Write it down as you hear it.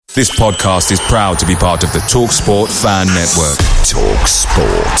This podcast is proud to be part of the TalkSport Fan Network.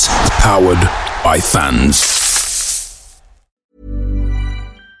 TalkSport. Powered by fans.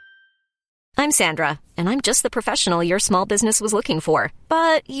 I'm Sandra, and I'm just the professional your small business was looking for.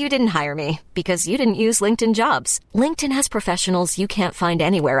 But you didn't hire me because you didn't use LinkedIn Jobs. LinkedIn has professionals you can't find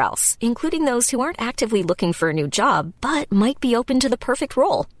anywhere else, including those who aren't actively looking for a new job, but might be open to the perfect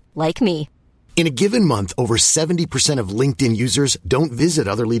role, like me. In a given month, over 70% of LinkedIn users don't visit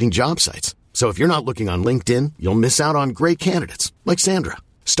other leading job sites. So if you're not looking on LinkedIn, you'll miss out on great candidates like Sandra.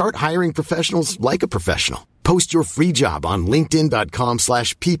 Start hiring professionals like a professional. Post your free job on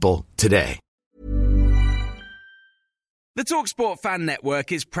linkedin.com/people today. The TalkSport Fan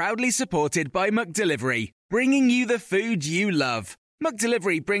Network is proudly supported by McDelivery, bringing you the food you love.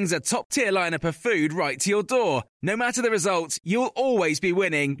 McDelivery brings a top-tier lineup of food right to your door. No matter the result, you'll always be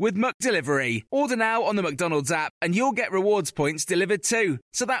winning with McDelivery. Order now on the McDonald's app and you'll get rewards points delivered too.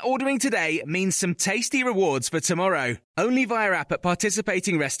 So that ordering today means some tasty rewards for tomorrow. Only via app at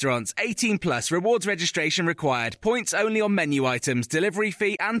participating restaurants. 18 plus. Rewards registration required. Points only on menu items. Delivery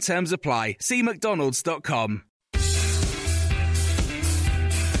fee and terms apply. See mcdonalds.com.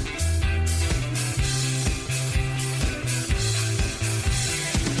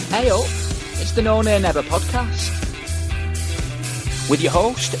 Hey up, it's the No Nay Never podcast with your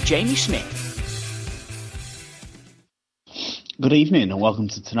host, Jamie Smith. Good evening and welcome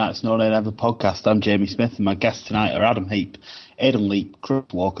to tonight's No Nay Never podcast. I'm Jamie Smith and my guests tonight are Adam Heap, Aidan Leap, Chris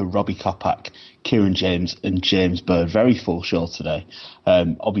Walker, Robbie Kopak, Kieran James and James Bird. Very full show today.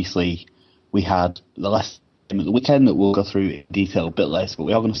 Obviously, we had the last game at the weekend that we'll go through in detail a bit later, but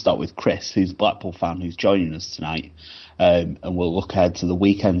we are going to start with Chris, who's a Blackpool fan, who's joining us tonight. And we'll look ahead to the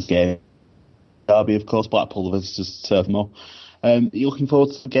weekend's game. Derby, of course, Blackpool, the visitors to Turf Moor. Are you looking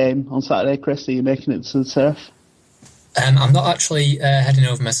forward to the game on Saturday, Chris? Are you making it to the Turf? I'm not actually heading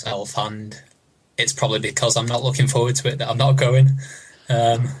over myself, and it's probably because I'm not looking forward to it that I'm not going.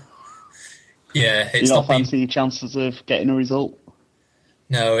 It's Do you not fancy your chances of getting a result?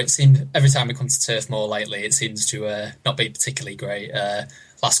 No, it seems every time we come to Turf Moor lately, it seems to not be particularly great.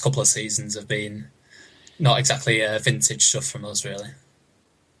 Last couple of seasons have been not exactly vintage stuff from us, really.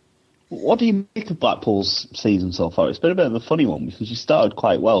 What do you make of Blackpool's season so far? It's been a bit of a funny one because you started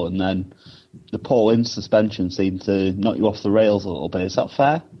quite well and then the Paul Ince suspension seemed to knock you off the rails a little bit. Is that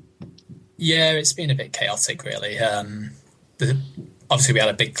fair? Yeah, it's been a bit chaotic, really. Obviously, we had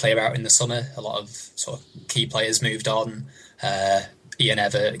a big clear out in the summer. A lot of sort of key players moved on. Ian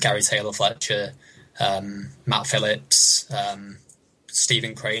Evatt, Gary Taylor-Fletcher, Matt Phillips,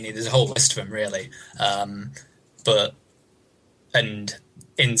 Stephen Craney, there's a whole list of them really. And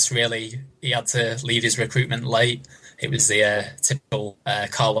Ince really, he had to leave his recruitment late. It was the typical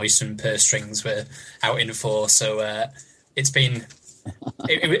Carl Oyston purse strings were out in force. So it's been,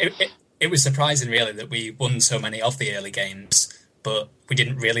 it was surprising really that we won so many of the early games, but we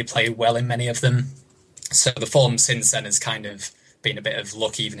didn't really play well in many of them. So the form since then has kind of been a bit of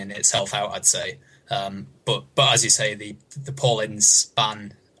luck evening itself out, I'd say. But as you say, the Paul Ince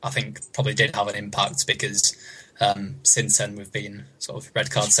ban, I think, probably did have an impact because since then we've been sort of red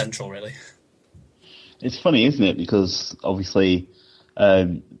card central, really. It's funny, isn't it? Because obviously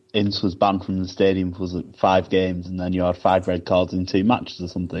Ince was banned from the stadium for 5 games and then you had 5 red cards in 2 matches or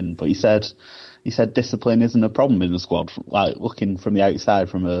something. But he said discipline isn't a problem in the squad. Like, looking from the outside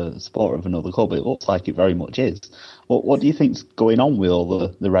from a supporter of another club, it looks like it very much is. What do you think's going on with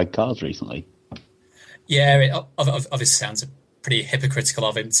all the red cards recently? Yeah, it obviously sounds pretty hypocritical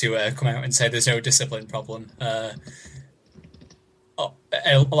of him to come out and say there's no discipline problem. A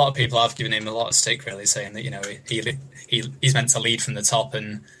lot of people have given him a lot of stick, really, saying that he's meant to lead from the top,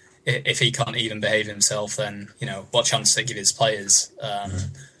 and if he can't even behave himself, then what chance do they give his players?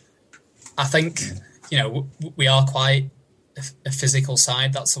 I think we are quite a physical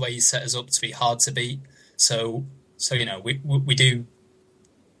side. That's the way he set us up to be hard to beat. So we do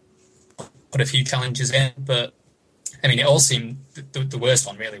put a few challenges in, but I mean, it all seemed the worst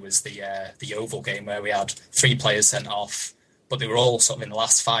one really was the Yeovil game where we had 3 players sent off, but they were all sort of in the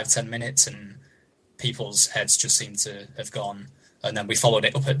last 5-10 minutes, and people's heads just seemed to have gone. And then we followed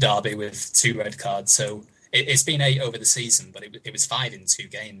it up at Derby with 2 red cards. So it's been 8 over the season, but it was 5 in 2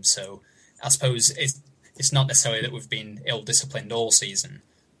 games. So I suppose it's not necessarily that we've been ill-disciplined all season,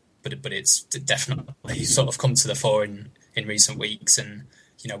 but it's definitely sort of come to the fore in recent weeks, and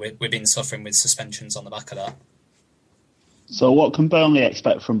we've been suffering with suspensions on the back of that. So what can Burnley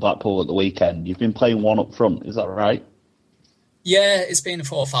expect from Blackpool at the weekend? You've been playing one up front, is that right? Yeah, it's been a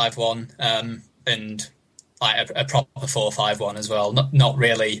 4-5-1, and like a proper 4-5-1 as well. Not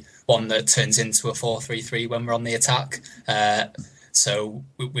really one that turns into a 4-3-3 when we're on the attack. So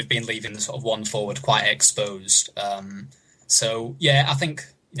we've been leaving the sort of one forward quite exposed. So yeah, I think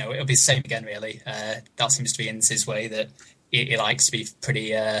it'll be the same again. Really, that seems to be Ince's way, that he likes to be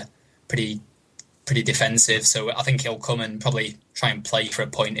pretty defensive. So I think he'll come and probably try and play for a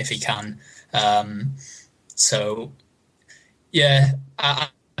point if he can. So yeah,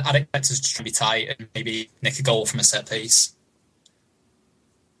 I'd expect us to try and be tight and maybe nick a goal from a set piece.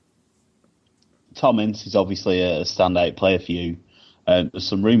 Tom Ince is obviously a standout player for you. There's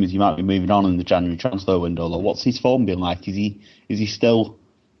some rumours he might be moving on in the January transfer window. What's his form been like? Is he still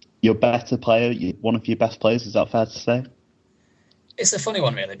your better player, one of your best players? Is that fair to say? It's a funny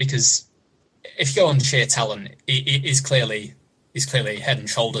one, really, because if you go on sheer talent, he's clearly head and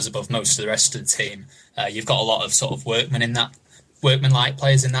shoulders above most of the rest of the team. You've got a lot of sort of workman-like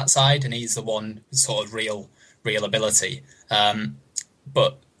players in that side, and he's the one with sort of real ability.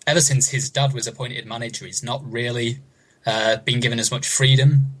 But ever since his dad was appointed manager, he's not really been given as much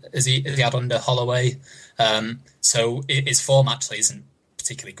freedom as he had under Holloway. So his form actually isn't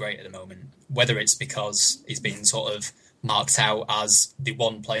particularly great at the moment, whether it's because he's been sort of marked out as the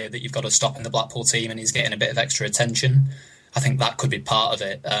one player that you've got to stop in the Blackpool team and he's getting a bit of extra attention. I think that could be part of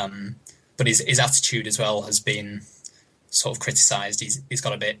it. But his attitude as well has been sort of criticised. He's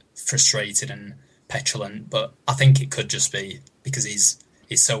got a bit frustrated and petulant, but I think it could just be because he's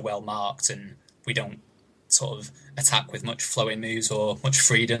so well marked and we don't sort of attack with much flowing moves or much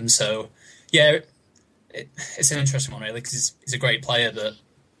freedom. So yeah, it's an interesting one really, because he's a great player, but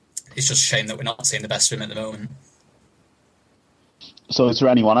it's just a shame that we're not seeing the best of him at the moment. So is there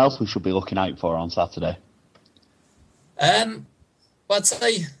anyone else we should be looking out for on Saturday? Well, I'd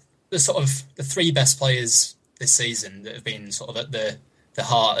say the three best players this season that have been sort of at the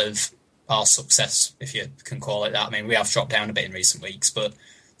heart of our success, if you can call it that. I mean, we have dropped down a bit in recent weeks, but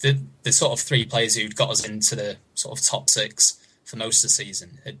the sort of three players who'd got us into the sort of top six for most of the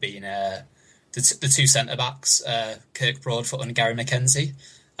season had been the two centre-backs, Kirk Broadfoot and Gary McKenzie,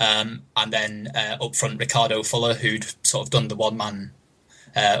 and then up front Ricardo Fuller, who'd sort of done the one-man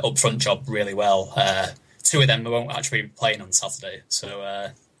up front job really well. Two of them won't actually be playing on Saturday,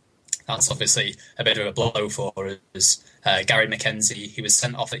 so that's obviously a bit of a blow for us. Gary McKenzie, he was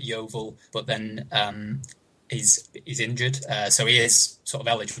sent off at Yeovil, but then he's injured, so he is sort of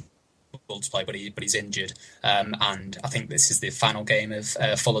eligible to play, but he's injured, and I think this is the final game of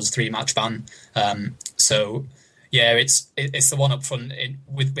Fuller's 3-match ban. So yeah, it's the one up front.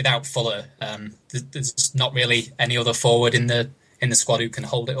 Without Fuller, there's not really any other forward in the squad who can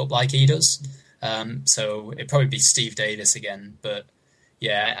hold it up like he does. So it'd probably be Steve Davis again, but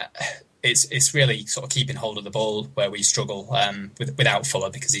yeah, it's really sort of keeping hold of the ball where we struggle without Fuller,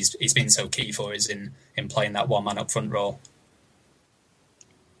 because he's been so key for us in playing that one man up front role.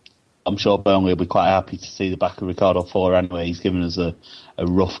 I'm sure Burnley will be quite happy to see the back of Ricardo Fuller anyway. He's given us a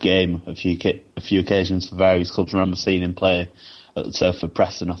rough game a few occasions for various clubs. I remember seeing him play at the turf for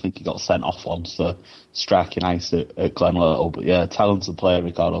Preston. I think he got sent off once for striking ice at Glenlow. But yeah, talented player,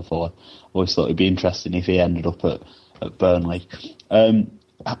 Ricardo Fuller. Always thought it'd be interesting if he ended up at Burnley.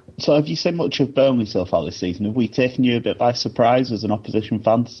 So have you seen much of Burnley so far this season? Have we taken you a bit by surprise as an opposition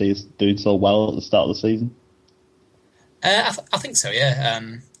fan to see us doing so well at the start of the season? I think so, yeah.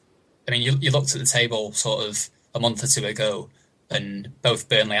 I mean, you looked at the table sort of a month or two ago, and both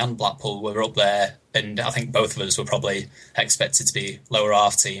Burnley and Blackpool were up there, and I think both of us were probably expected to be lower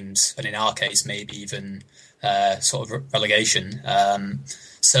half teams, and in our case, maybe even sort of relegation.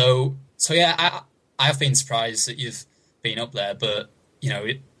 So yeah, I have been surprised that you've been up there, but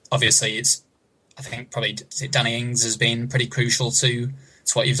obviously I think probably Danny Ings has been pretty crucial to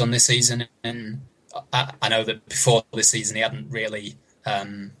what you've done this season, and I know that before this season he hadn't really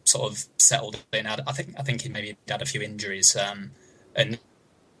sort of settled in. I think he maybe had a few injuries, and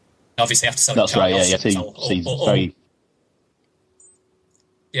obviously after selling that's Charlie right.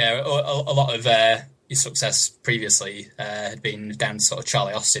 A lot of his success previously had been down to sort of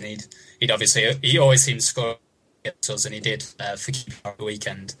Charlie Austin. He always seemed to score against us, and he did for the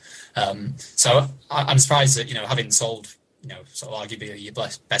weekend. So I'm surprised that having sold sort of arguably your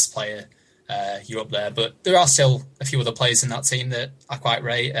best player, you're up there, but there are still a few other players in that team that I quite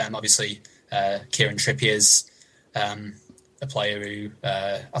rate. Obviously, Kieran Trippier's a player who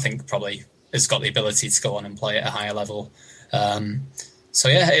I think probably has got the ability to go on and play at a higher level. So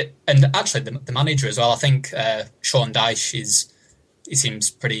yeah, and actually the manager as well. I think Sean Dyche he seems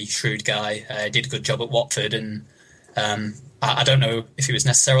pretty shrewd guy. Did a good job at Watford, and I don't know if he was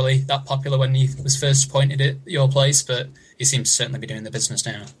necessarily that popular when he was first appointed at your place, but he seems to certainly be doing the business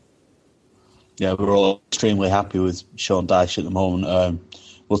now. Yeah, we're all extremely happy with Sean Dyche at the moment.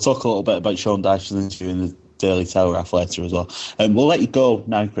 We'll talk a little bit about Sean Dyche's interview in the Daily Telegraph later as well. We'll let you go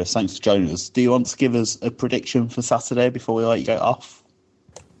now, Chris. Thanks for joining us. Do you want to give us a prediction for Saturday before we let you get off?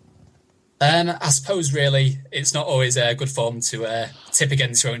 I suppose really it's not always a good form to tip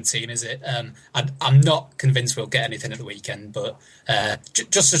against your own team, is it? I'm not convinced we'll get anything at the weekend, but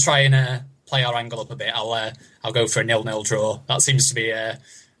just to try and play our angle up a bit, I'll go for a 0-0 draw. That seems to be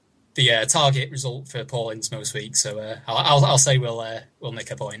the target result for Paul Ince most weeks. So I'll say we'll nick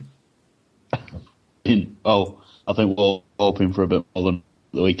a point. I think we're hoping for a bit more than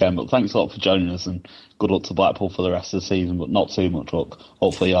the weekend, but thanks a lot for joining us, and good luck to Blackpool for the rest of the season, but not too much luck.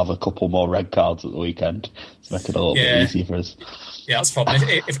 Hopefully you'll have a couple more red cards at the weekend to make it a little bit easier for us. Yeah, that's the problem.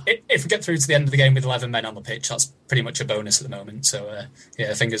 If we get through to the end of the game with 11 men on the pitch, that's pretty much a bonus at the moment. So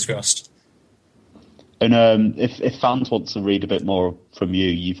fingers crossed. And if fans want to read a bit more from you,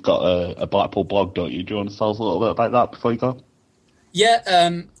 you've got a Blackpool blog, don't you? Do you want to tell us a little bit about that before you go?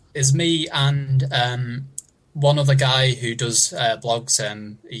 Yeah, it's me and one other guy who does blogs.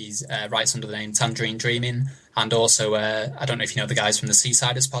 He writes under the name Tangerine Dreaming, and also I don't know if you know the guys from the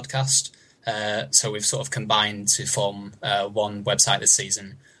Seasiders podcast. So we've sort of combined to form one website this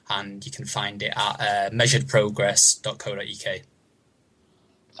season, and you can find it at measuredprogress.co.uk.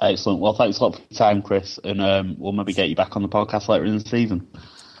 Excellent. Well, thanks a lot for your time, Chris, and we'll maybe get you back on the podcast later in the season.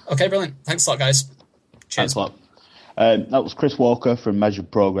 Okay, brilliant. Thanks a lot, guys. Cheers. Thanks a lot. That was Chris Walker from Measured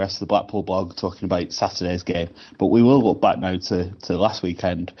Progress, the Blackpool blog, talking about Saturday's game. But we will look back now to last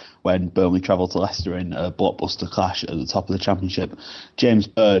weekend when Burnley travelled to Leicester in a blockbuster clash at the top of the Championship. James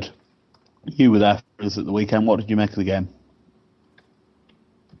Bird, you were there for us at the weekend. What did you make of the game?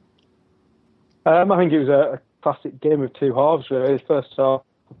 I think it was a classic game of two halves, really. First half,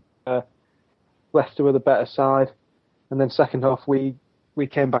 Leicester were the better side, and then second half we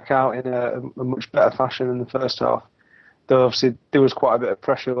came back out in a much better fashion than the first half. Though obviously there was quite a bit of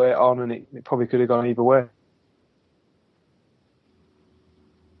pressure late on, and it probably could have gone either way.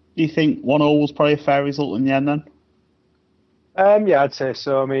 Do you think 1-0 was probably a fair result in the end then? Yeah, I'd say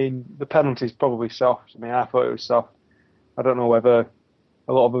so. I mean, the penalty's probably soft. I mean, I thought it was soft. I don't know whether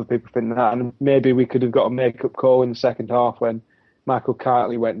a lot of other people think that, and maybe we could have got a make-up call in the second half when Michael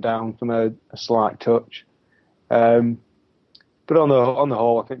Kirtley went down from a slight touch. But on the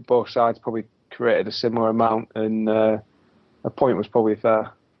whole, I think both sides probably created a similar amount, and a point was probably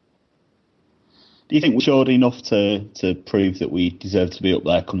fair. Do you think we showed enough to prove that we deserve to be up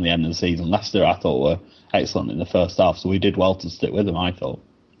there come the end of the season? Leicester, I thought, were excellent in the first half, so we did well to stick with them, I thought.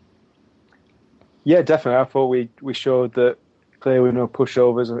 Yeah, definitely. I thought we showed that clearly were no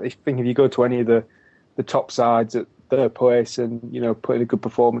pushovers. I think if you go to any of the top sides at third place and, put in a good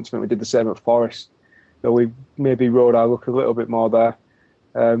performance, I think we did the same at Forest. So we maybe rode our luck a little bit more there.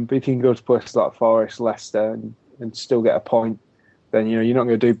 But if you can go to places like Forest, Leicester, and still get a point, then you're not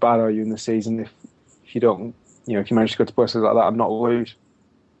going to do bad, are you, in the season if you don't, if you manage to go to places like that and not lose.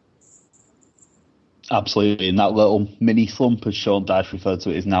 Absolutely, and that little mini slump, as Sean Dyche referred to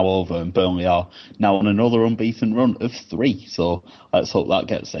it, is now over, and Burnley are now on another unbeaten run of 3. So let's hope that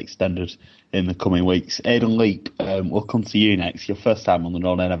gets extended in the coming weeks. Aidan Leap, we'll come to you next. Your first time on the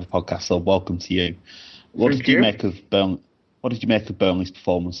No Nay Never podcast, so welcome to you. What did you make of Burnley's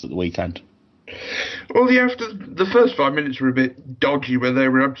performance at the weekend? Well, yeah, after the first 5 minutes were a bit dodgy where they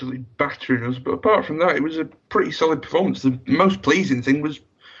were absolutely battering us, but apart from that, it was a pretty solid performance. The most pleasing thing was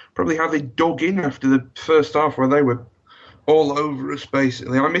probably how they dug in after the first half where they were all over us,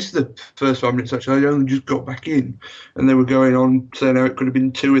 basically. I missed the first 5 minutes, actually. I only just got back in, and they were going on saying how it could have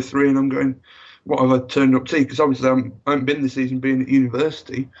been 2 or 3, and I'm going, what have I turned up to? Because obviously I haven't been this season being at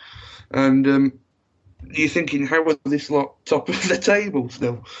university, and you're thinking, how was this lot top of the table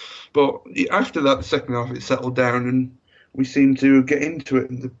still? But after that, the second half, it settled down and we seemed to get into it.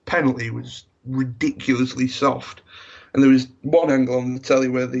 And the penalty was ridiculously soft. And there was one angle on the telly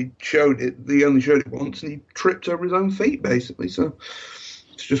where they only showed it once, and he tripped over his own feet, basically. So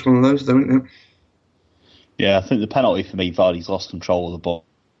it's just one of those, though, isn't it? Yeah, I think the penalty for me, Vardy's lost control of the ball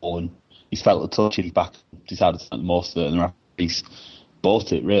and he's felt the touch in his back, decided to make the most of it, and the referee's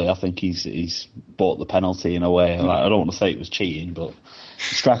bought it, really. I think he's bought the penalty in a way. I don't want to say it was cheating, but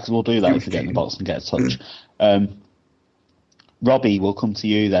strikers will do that if they get in the box and get a touch. Robbie, we'll come to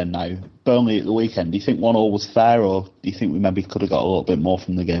you then now. Burnley at the weekend, do you think 1-1 was fair, or do you think we maybe could have got a little bit more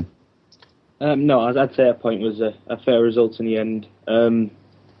from the game? No, I'd say a point was a fair result in the end.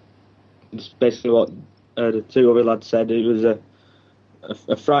 It's basically what the two other lads said. It was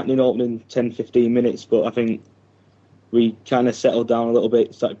a frightening opening 10-15 minutes, but I think we kind of settled down a little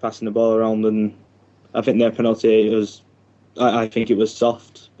bit, started passing the ball around, and I think their penalty was, I think it was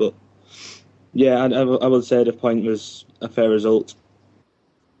soft, but yeah, I would say the point was a fair result.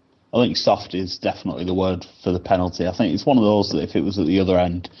 I think soft is definitely the word for the penalty. I think it's one of those that if it was at the other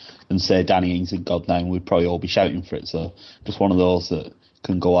end and say Danny Ings had gone down, we'd probably all be shouting for it. So just one of those that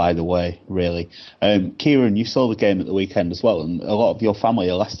can go either way, really. Kieran, you saw the game at the weekend as well, and a lot of your family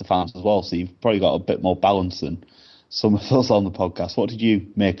are Leicester fans as well, so you've probably got a bit more balance than some of us on the podcast. What did you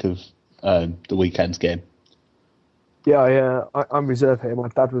make of the weekend's game? Yeah, I'm reserved here.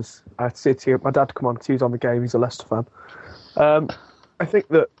 I had to say to my dad come on because he was on the game. He's a Leicester fan. I think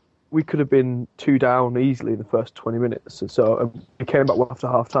that we could have been 2 down easily in the first 20 minutes, and so we came back well after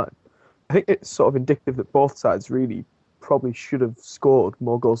half time. I think it's sort of indicative that both sides really probably should have scored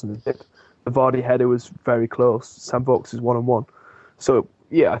more goals than they did. The Vardy header was very close. Sam Vokes is 1-on-1. So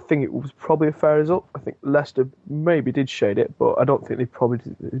yeah, I think it was probably a fair result. I think Leicester maybe did shade it, but I don't think they probably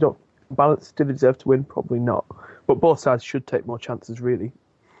did. They don't balance. Did they deserve to win? Probably not. But both sides should take more chances, really.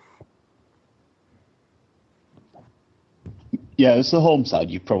 Yeah, it's the home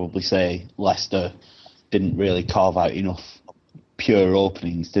side. You'd probably say Leicester didn't really carve out enough pure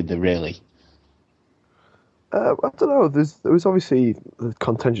openings, did they really? I don't know. There was obviously the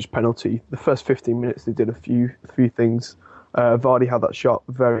contentious penalty. The first 15 minutes they did a few things. Vardy had that shot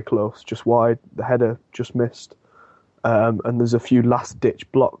very close, just wide. The header just missed. And there's a few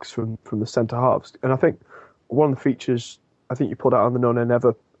last-ditch blocks from the centre halves. And I think one of the features I think you put out on the No Nay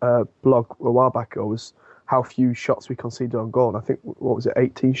Never blog a while back ago was how few shots we conceded on goal. And I think,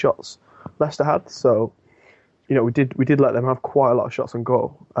 18 shots Leicester had. So, we did let them have quite a lot of shots on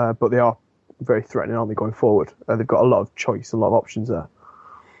goal. But they are very threatening, aren't they, going forward? They've got a lot of choice and a lot of options there.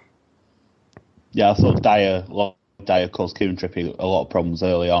 Yeah, I thought Dyer caused Kieran Trippier a lot of problems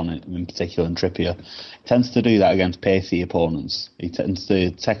early on, in particular, and Trippier tends to do that against pacey opponents. He tends to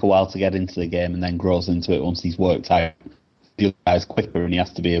take a while to get into the game and then grows into it once he's worked out the other guy's quicker and he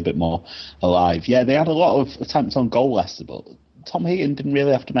has to be a bit more alive. Yeah, they had a lot of attempts on goal, Leicester, but Tom Heaton didn't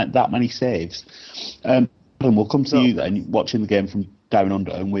really have to make that many saves. And we'll come to you then, watching the game from Down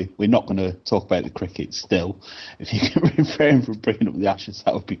Under, and we're not going to talk about the cricket still. If you can refrain from bringing up the Ashes,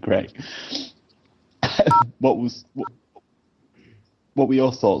 that would be great. What were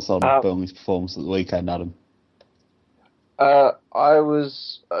your thoughts on Burnley's performance at the weekend, Adam? I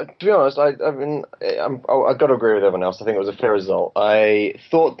was, to be honest, I've got to agree with everyone else. I think it was a fair result. I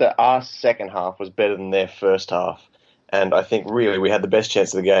thought that our second half was better than their first half, and I think really we had the best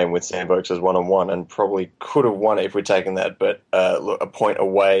chance of the game with Sam Vokes as 1-on-1, and probably could have won it if we'd taken that. But look, a point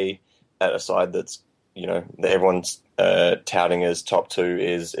away at a side that's that everyone's touting as top 2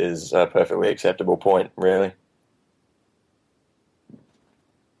 is a perfectly acceptable point, really.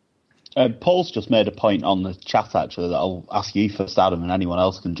 Paul's just made a point on the chat, actually, that I'll ask you first, Adam, and anyone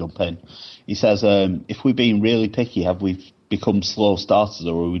else can jump in. He says, if we're being really picky, have we become slow starters,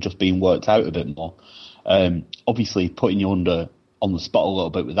 or are we just being worked out a bit more? Obviously, putting you on the spot a little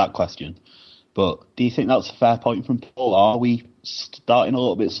bit with that question, but do you think that's a fair point from Paul? Are we starting a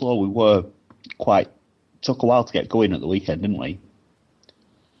little bit slow? We were took a while to get going at the weekend, didn't we?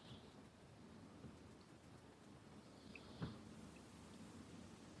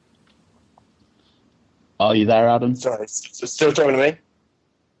 Are you there, Adam? Sorry, still talking to me?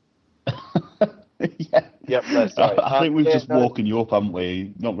 Yeah. Yep, no, sorry. I think we've just woken you up, haven't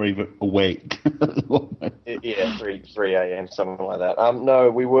we? Not very awake. Yeah, 3 a.m., something like that.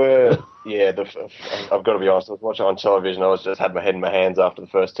 No, we were, I've got to be honest, I was watching on television, I just had my head in my hands after the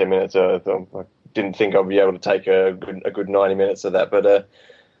first 10 minutes. I didn't think I'd be able to take a good 90 minutes of that, but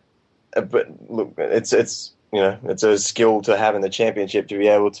look, it's a skill to have in the Championship to be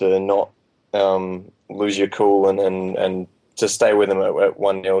able to not lose your cool and to stay with them at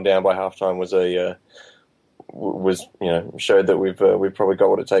 1-0 down by halftime showed that we've probably got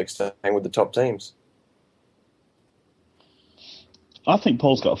what it takes to hang with the top teams. I think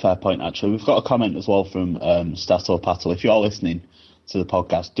Paul's got a fair point, actually. We've got a comment as well from Stato Pato. If you're listening to the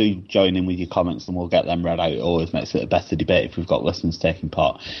podcast, do join in with your comments and we'll get them read out. It always makes it a better debate if we've got listeners taking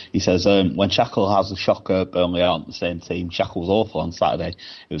part. He says, when Shackle has a shocker, Burnley aren't the same team. Shackle was awful on Saturday.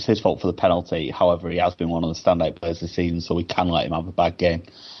 It was his fault for the penalty. However, he has been one of the standout players this season, so we can let him have a bad game.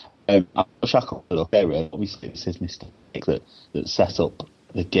 Shackle was okay, really. Obviously, it was his mistake that set up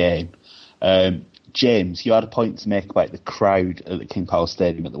the game. James, you had a point to make about the crowd at the King Power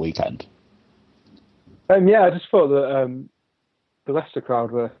Stadium at the weekend. Yeah, I just thought that the Leicester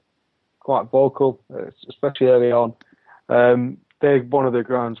crowd were quite vocal, especially early on. They're one of the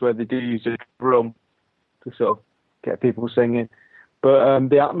grounds where they do use a drum to sort of get people singing. But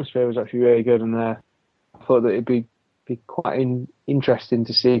the atmosphere was actually really good, and I thought that it'd be quite interesting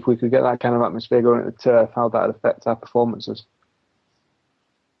to see if we could get that kind of atmosphere going at the turf, how that would affect our performances.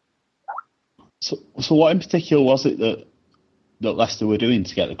 So what in particular was it that that Leicester were doing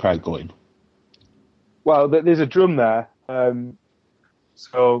to get the crowd going? Well, there's a drum there,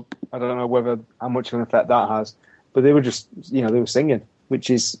 so I don't know how much of an effect that has. But they were just, they were singing, which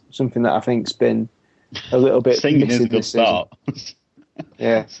is something that I think's been a little bit singing missing is a good this season. start.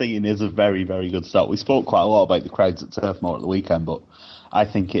 Yeah, singing is a very, very good start. We spoke quite a lot about the crowds at Turf Moor at the weekend, but I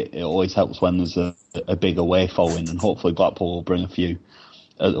think it always helps when there's a big away following, and hopefully Blackpool will bring a few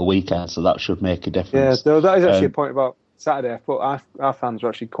at the weekend, so that should make a difference. Yeah, so that is actually a point about Saturday. I thought our fans were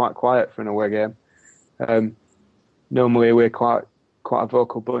actually quite quiet for an away game. Normally we're quite a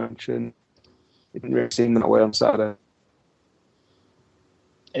vocal bunch, and it didn't really seem that way on Saturday.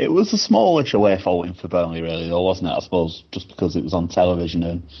 It was a smallish away following for Burnley, really, though, wasn't it? I suppose just because it was on television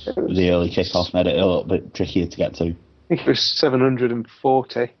and the early kick-off made it a little bit trickier to get to. I think it was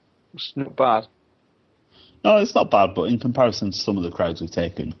 740. It's not bad. No, it's not bad, but in comparison to some of the crowds we've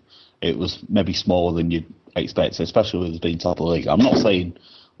taken, it was maybe smaller than you'd expect, especially with us being top of the league. I'm not saying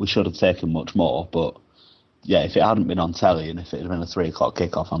we should have taken much more, but yeah, if it hadn't been on telly and if it had been a 3 o'clock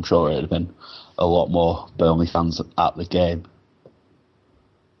kick-off, I'm sure it would have been a lot more Burnley fans at the game.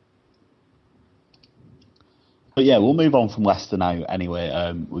 But yeah, we'll move on from Leicester now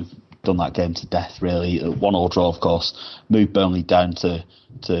anyway. We've done that game to death, really. 1-1 draw, of course, moved Burnley down to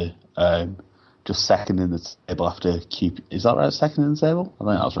just second in the table after QPR. Is that right? Second in the table? I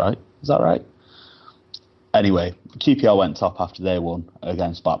think that's right. Is that right? Anyway, QPR went top after they won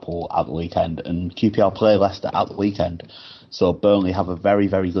against Blackpool at the weekend, and QPR play Leicester at the weekend. So Burnley have a very,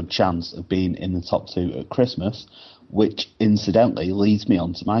 very good chance of being in the top 2 at Christmas, which incidentally leads me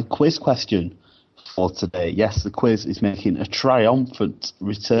on to my quiz question for today. Yes, the quiz is making a triumphant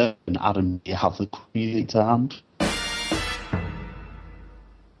return. Adam, do you have the quiz to hand?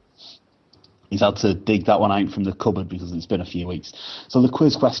 He's had to dig that one out from the cupboard because it's been a few weeks. So the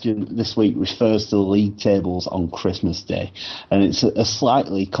quiz question this week refers to the league tables on Christmas Day, and it's a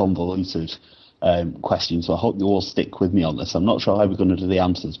slightly convoluted question, so I hope you all stick with me on this. I'm not sure how we're going to do the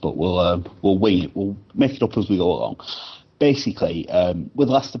answers, but we'll wing it. We'll make it up as we go along. Basically, with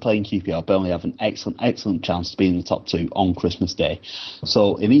Leicester playing QPR, Burnley have an excellent chance to be in the top 2 on Christmas Day.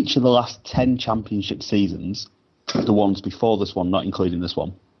 So in each of the last 10 championship seasons, the ones before this one, not including this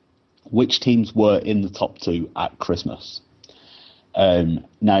one, which teams were in the top 2 at Christmas? Now,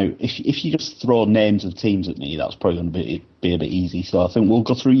 if you just throw names of teams at me, that's probably going to be a bit easy. So I think we'll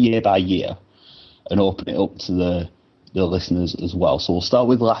go through year by year and open it up to the listeners as well. So we'll start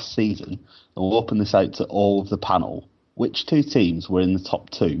with last season, and we'll open this out to all of the panel. Which 2 teams were in the top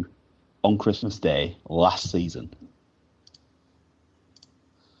 2 on Christmas Day last season?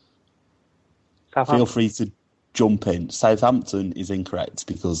 Feel free to jump in. Southampton is incorrect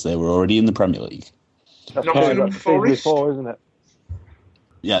because they were already in the Premier League. That's Nottingham Forest, isn't it?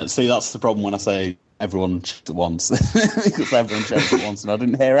 Yeah, see, that's the problem when I say everyone checked at once. Because everyone checked at once and I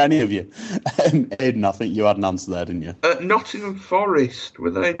didn't hear any of you. Aidan, I think you had an answer there, didn't you? Nottingham Forest, were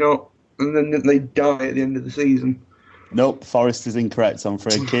they not? And then they die at the end of the season. Nope, Forest is incorrect, I'm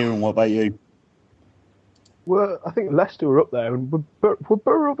afraid. Kieran, what about you? Well, I think Leicester were up there. And were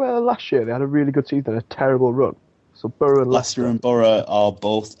Borough up there last year? They had a really good season, a terrible run. So Borough and Leicester and Borough are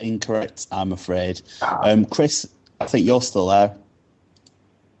both incorrect, I'm afraid. Chris, I think you're still there.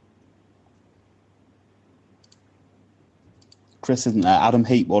 Chris isn't there. Adam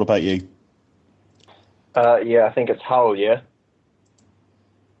Heap, what about you? Yeah, I think it's Hull, yeah.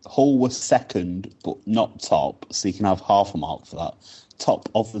 Hull was second, but not top, so you can have half a mark for that. Top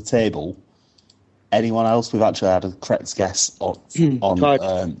of the table. Anyone else? We've actually had a correct guess on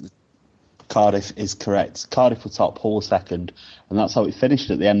Cardiff is correct. Cardiff were top, Hull were second, and that's how it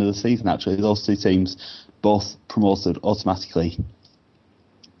finished at the end of the season, actually. Those 2 teams both promoted automatically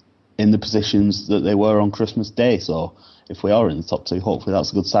in the positions that they were on Christmas Day, so if we are in the top 2, hopefully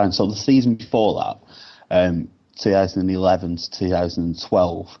that's a good sign. So the season before that, 2011 to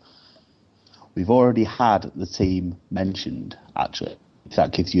 2012, we've already had the team mentioned, actually. If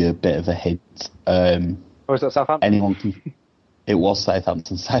that gives you a bit of a hint. Was that Southampton? It was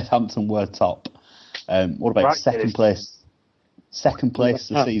Southampton. Southampton were top. What about second place? Second place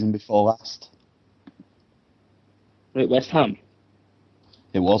the season before last. West Ham.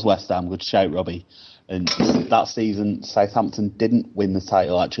 It was West Ham. Good shout, Robbie. And that season, Southampton didn't win the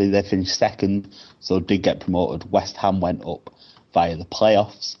title, actually. They finished second, so did get promoted. West Ham went up via the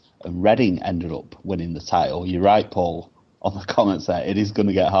playoffs, and Reading ended up winning the title. You're right, Paul, on the comments there. It is going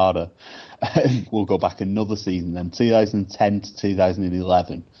to get harder. We'll go back another season then, 2010 to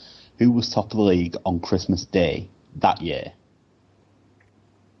 2011. Who was top of the league on Christmas Day that year?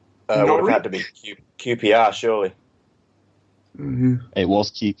 Would have had to be QPR, surely. Mm-hmm. It was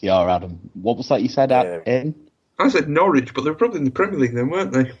QPR, Adam. What was that you said, Ian? I said Norwich, but they were probably in the Premier League then,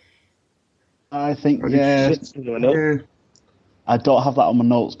 weren't they? I think, yeah. I don't have that on my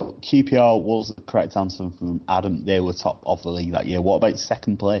notes, but QPR was the correct answer from Adam. They were top of the league that year. What about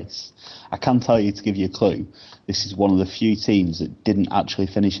second place? I can tell you, to give you a clue, this is one of the few teams that didn't actually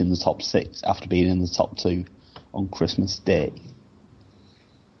finish in the top 6 after being in the top 2 on Christmas Day.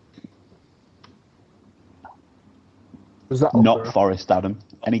 Was that not Forest, Adam?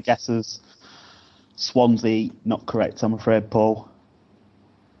 Any guesses? Swansea, not correct, I'm afraid, Paul.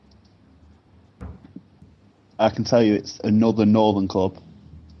 I can tell you it's another Northern club.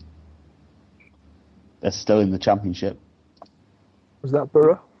 They're still in the Championship. Was that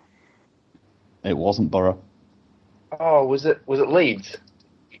Borough? It wasn't Borough. Oh, was it Leeds?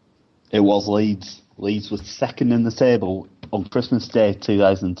 It was Leeds. Leeds was second in the table on Christmas Day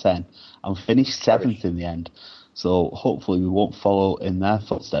 2010 and finished 7th in the end. So hopefully we won't follow in their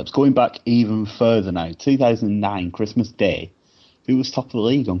footsteps. Going back even further now, 2009, Christmas Day. Who was top of the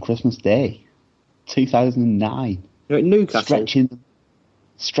league on Christmas Day? 2009. Newcastle.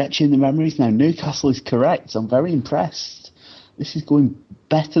 Stretching the memories now. Newcastle is correct. I'm very impressed. This is going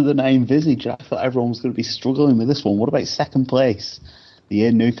better than I envisaged. I thought everyone was going to be struggling with this one. What about second place? The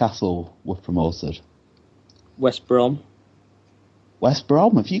year Newcastle were promoted. West Brom. West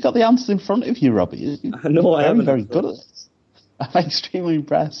Brom. Have you got the answers in front of you, Robbie? No, I haven't. Very good at this. I'm extremely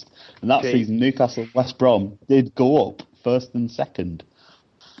impressed. And that season, Newcastle and West Brom did go up first and second,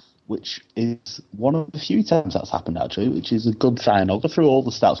 which is one of the few times that's happened, actually, which is a good sign. I'll go through all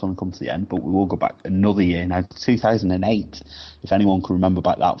the stats when we come to the end, but we will go back another year now, 2008, if anyone can remember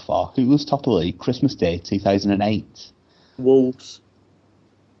back that far. Who was top of the league Christmas Day 2008? Wolves.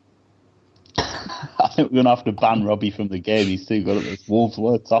 I think we're going to have to ban Robbie from the game. He's too good at this. Wolves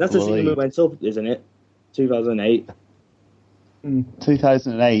were top That's of the league. That's the season that went up, isn't it? 2008.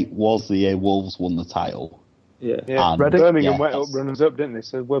 2008 was the year Wolves won the title. Yeah. Birmingham went up runners-up, didn't they?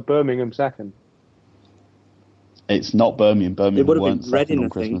 So we're Birmingham second. It's not Birmingham. Birmingham weren't been second Reading, on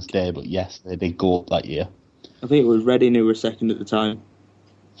Christmas Day, but yes, they did go up that year. I think it was Reading who were second at the time.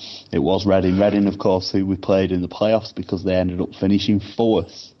 It was Reading. Reading, of course, who we played in the playoffs because they ended up finishing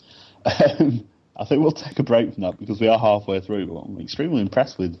 4th. I think we'll take a break from that because we are halfway through, but I'm extremely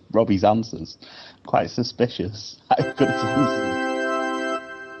impressed with Robbie's answers. Quite suspicious.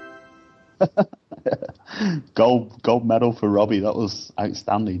 Gold medal for Robbie. That was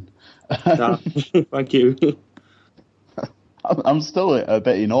outstanding. Thank you. I'm still a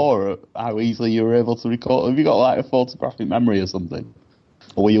bit in awe at how easily you were able to record. Have you got like a photographic memory or something?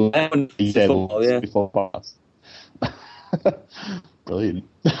 Or were you before class? Brilliant.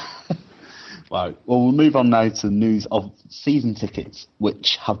 Right. Well, we'll move on now to news of season tickets,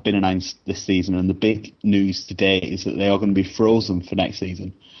 which have been announced this season. And the big news today is that they are going to be frozen for next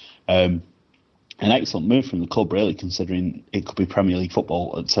season. An excellent move from the club, really, considering it could be Premier League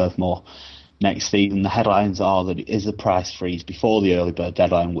football at Turf Moor next season. The headlines are that it is a price freeze before the early bird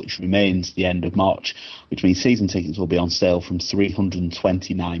deadline, which remains the end of March, which means season tickets will be on sale from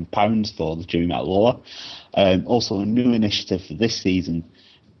 £329 for the Jimmy Metalola. Also, a new initiative for this season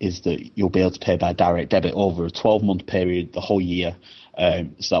is that you'll be able to pay by direct debit over a 12-month period, the whole year.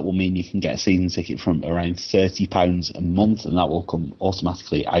 So that will mean you can get a season ticket from around £30 a month, and that will come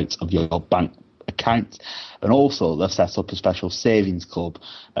automatically out of your bank account. And also, they've set up a special savings club,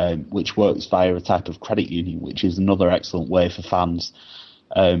 which works via a type of credit union, which is another excellent way for fans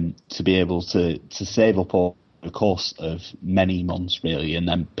to be able to save up over the course of many months, really, and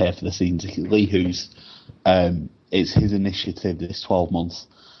then pay for the season ticket. Lee Hoos, it's his initiative, this 12-month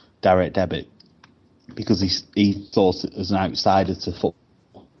direct debit, because he thought as an outsider to football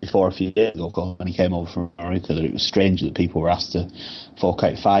before a few years ago when he came over from America that it was strange that people were asked to fork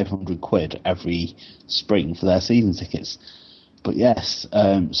out £500 every spring for their season tickets. But yes,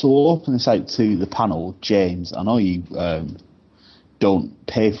 so we'll open this out to the panel. James, I know you don't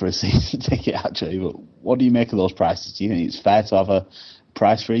pay for a season ticket actually, but what do you make of those prices? Do you think it's fair to have a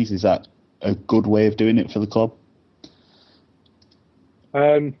price freeze? Is that a good way of doing it for the club?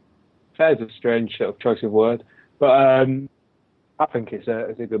 Fair is a strange sort of choice of word, but I think it's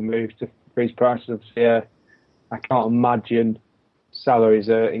a good move to freeze prices. Obviously, I can't imagine salaries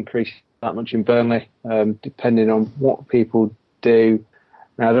are increasing that much in Burnley, depending on what people do.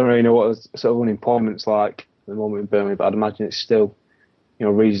 Now, I don't really know what sort of unemployment's like at the moment in Burnley, but I'd imagine it's still,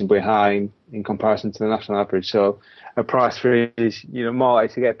 reasonably high in comparison to the national average. So a price freeze is, more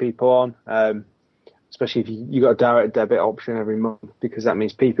likely to get people on. Especially if you got a direct debit option every month, because that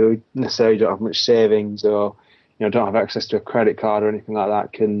means people who necessarily don't have much savings or don't have access to a credit card or anything like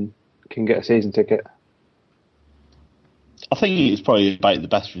that can get a season ticket. I think it's probably about the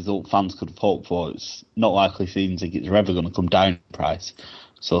best result fans could have hoped for. It's not likely season tickets are ever going to come down in price.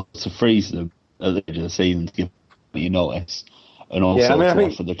 So to freeze them at the end of the season to give you notice, and also to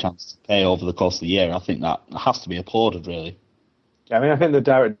offer the chance to pay over the course of the year, I think that has to be applauded, really. Yeah, I think the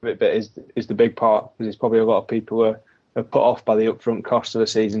direct bit is the big part, because it's probably a lot of people who are put off by the upfront cost of the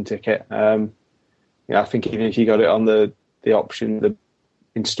season ticket. I think even if you got it on the option, the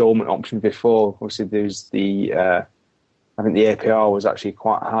instalment option before, obviously there's I think the APR was actually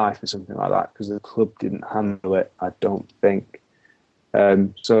quite high for something like that because the club didn't handle it, I don't think.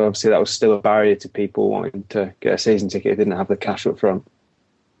 So obviously that was still a barrier to people wanting to get a season ticket if they didn't have the cash up front.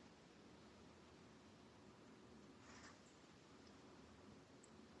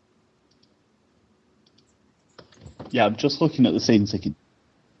 Yeah, I'm just looking at the season ticket.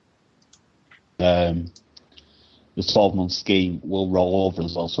 The 12-month scheme will roll over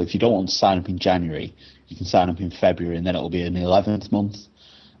as well. So if you don't want to sign up in January, you can sign up in February, and then it'll be an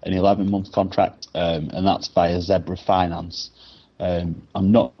 11-month contract, and that's via Zebra Finance. I'm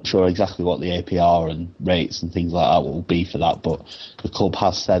not sure exactly what the APR and rates and things like that will be for that, but the club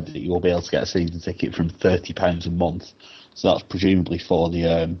has said that you will be able to get a season ticket from £30 a month. So that's presumably for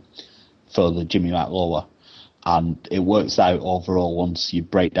the Jimmy Mack Lower. And it works out overall, once you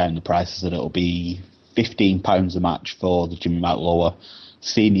break down the prices, that it'll be £15 a match for the Jimmy Mack Lower.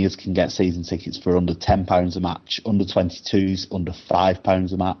 Seniors can get season tickets for under £10 a match. Under 22s, under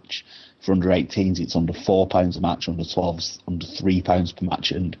 £5 a match. For under 18s, it's under £4 a match. Under 12s, under £3 per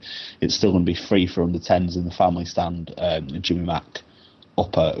match. And it's still going to be free for under 10s in the family stand. Jimmy Mack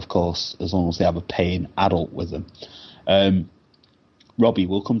Upper, of course, as long as they have a paying adult with them. Robbie,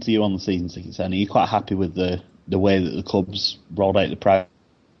 we'll come to you on the season tickets then. Are you quite happy with the way that the club's rolled out the price?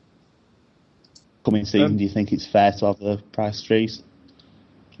 Coming season, do you think it's fair to have the price freeze?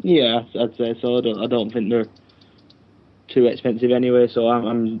 Yeah, I'd say so. I don't think they're too expensive anyway, so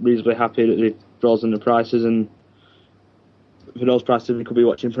I'm reasonably happy that they've frozen the prices, and for those prices we could be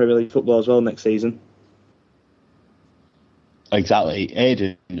watching Premier League football as well next season. Exactly.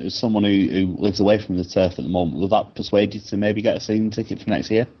 Aidan, as someone who lives away from the turf at the moment, will that persuade you to maybe get a season ticket for next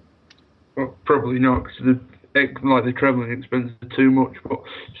year? Well, probably not, because the travelling expenses are too much, but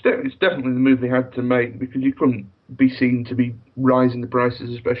it's definitely the move they had to make, because you couldn't be seen to be rising the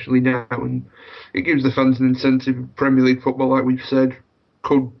prices, especially now, and it gives the fans an incentive. Premier League football, like we've said,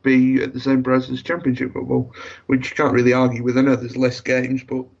 could be at the same price as Championship football, which you can't really argue with. I know there's less games,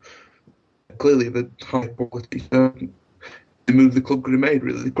 but clearly the high quality. The move the club could have made,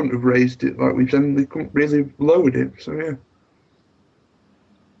 really. They couldn't have raised it, like we've said, and they couldn't really have lowered it, so yeah.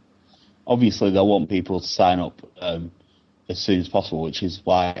 Obviously, they'll want people to sign up as soon as possible, which is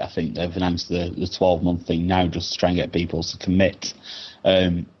why I think they've announced the 12-month thing now, just to try and get people to commit.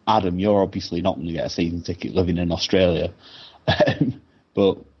 Adam, you're obviously not going to get a season ticket living in Australia,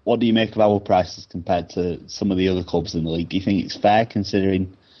 but what do you make of our prices compared to some of the other clubs in the league? Do you think it's fair,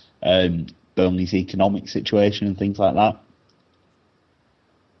 considering Burnley's economic situation and things like that?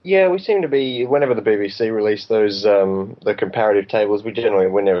 Yeah, we seem to be, whenever the BBC release those the comparative tables,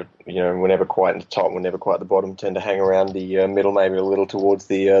 we're never quite in the top, we're never quite at the bottom, tend to hang around the middle, maybe a little towards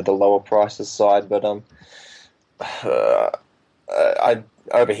the lower prices side, but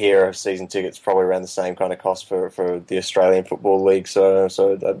over here, season tickets probably around the same kind of cost for the Australian Football League, so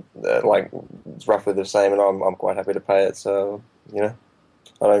like it's roughly the same, and I'm quite happy to pay it, so I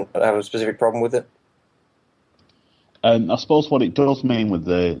don't have a specific problem with it. I suppose what it does mean with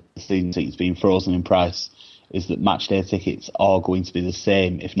the season tickets being frozen in price is that matchday tickets are going to be the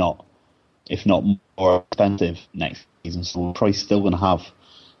same, if not more expensive next season. So we're probably still going to have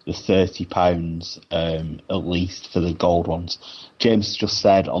the £30 at least for the gold ones. James just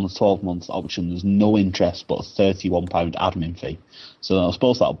said on the 12-month option there's no interest but a £31 admin fee. So I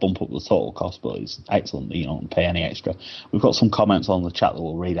suppose that'll bump up the total cost, but it's excellent that you don't pay any extra. We've got some comments on the chat that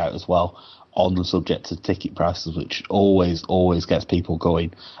we'll read out as well on the subject of ticket prices, which always gets people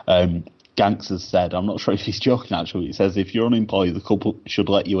going. Ganks has said, I'm not sure if he's joking actually, he says, if you're unemployed, the club should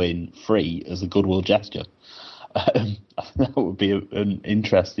let you in free as a goodwill gesture. I think that would be an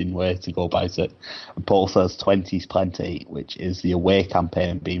interesting way to go about it. And Paul says 20's plenty, which is the away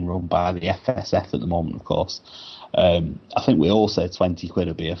campaign being run by the FSF at the moment, of course. I think we all say 20 quid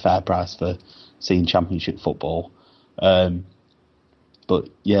would be a fair price for seeing Championship football. But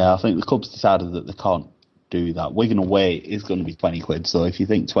yeah, I think the club's decided that they can't do that. Wigan away is going to be 20 quid, so if you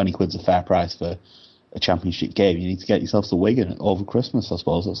think 20 quid's a fair price for a Championship game, you need to get yourself to Wigan over Christmas, I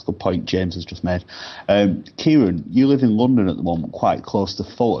suppose. That's a good point James has just made. Kieran, you live in London at the moment, quite close to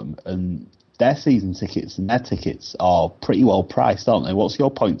Fulham, and their season tickets and their tickets are pretty well priced, aren't they? What's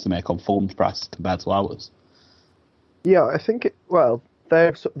your point to make on Fulham's prices compared to ours? Yeah, I think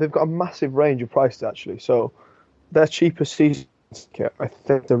they've got a massive range of prices actually. So their cheapest season ticket, I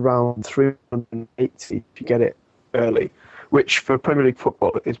think, is around 380 if you get it early, which for Premier League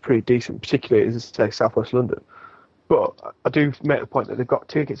football is pretty decent, particularly as say South West London. But I do make the point that they've got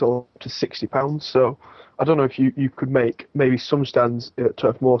tickets all up to £60. So I don't know if you could make maybe some stands at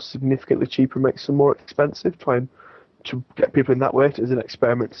Turf Moor significantly cheaper, make some more expensive, trying to get people in that way as an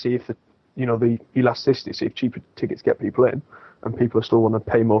experiment to see if the elasticity, see if cheaper tickets get people in, and people still want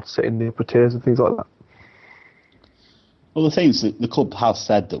to pay more to sit in the upper tiers and things like that. Well, the thing is that the club has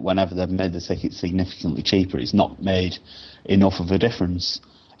said that whenever they've made the ticket significantly cheaper, it's not made enough of a difference.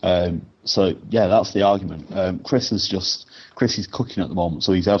 So yeah, that's the argument. Chris is cooking at the moment,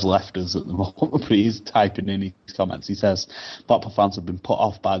 so he has left us at the moment, but he's typing in his comments. He says Blackpool fans have been put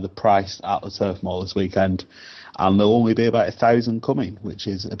off by the price at the Turf Moor this weekend, and there'll only be about 1,000 coming, which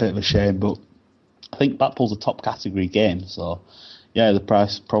is a bit of a shame. But I think Blackpool's a top category game, so yeah, the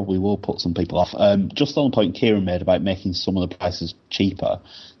price probably will put some people off. Just on the point Kieran made about making some of the prices cheaper,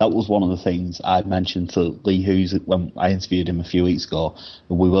 that was one of the things I mentioned to Lee Hughes when I interviewed him a few weeks ago.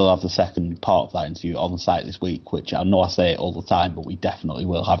 We will have the second part of that interview on the site this week, which I know I say it all the time, but we definitely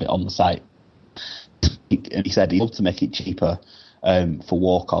will have it on the site. And he said he'd love to make it cheaper for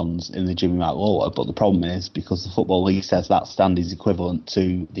walk-ons in the Jimmy Mack Lower, but the problem is because the Football League says that stand is equivalent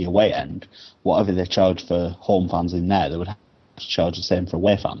to the away end, whatever they charge for home fans in there, they would have to charge the same for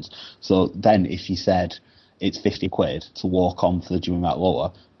away fans. So then if you said it's £50 to walk on for the Jimmy Mack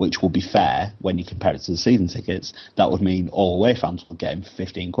Lower, which would be fair when you compare it to the season tickets, that would mean all away fans would get him for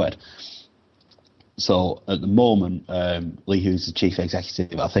 £15. So at the moment, Lee Hughes, the chief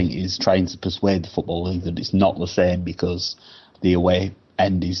executive, I think is trying to persuade the Football League that it's not the same because the away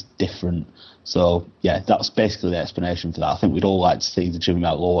end is different. So yeah, that's basically the explanation for that. I think we'd all like to see the Jimmy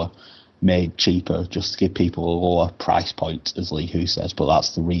Mack Lower made cheaper just to give people a lower price point, as Lee Hughes says, but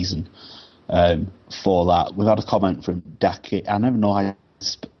that's the reason for that. We've had a comment from Daki. I never know how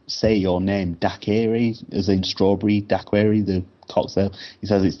to say your name, Dakiri, as in strawberry, Dakiri, the cocktail. He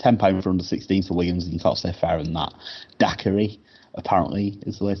says it's £10 for under 16 for Williams, and you can't say fairer than that. Dakiri, apparently,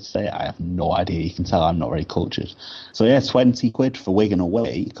 is the way to say it. I have no idea. You can tell I'm not very cultured. So yeah, £20 for Wigan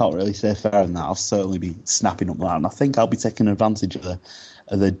away. You can't really say fairer than that. I'll certainly be snapping up that, and I think I'll be taking advantage of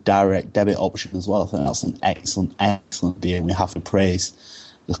the direct debit option as well. I think that's an excellent deal. We have to praise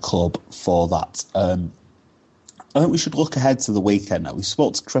the club for that. I think we should look ahead to the weekend now. We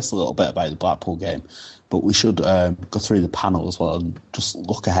spoke to Chris a little bit about the Blackpool game, but we should go through the panel as well and just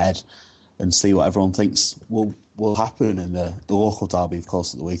look ahead and see what everyone thinks will happen in the local derby, of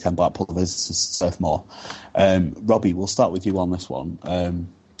course, at the weekend. Blackpool visitors to Turf Moor. Robbie, we'll start with you on this one.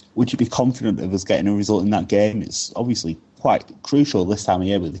 Would you be confident of us getting a result in that game? It's obviously quite crucial this time of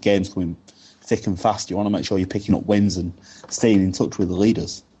year with the games coming thick and fast. You want to make sure you're picking up wins and staying in touch with the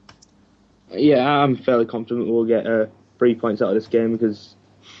leaders. Yeah, I'm fairly confident we'll get 3 points out of this game because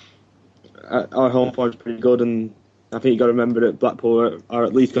our home form is pretty good, and I think you've got to remember that Blackpool are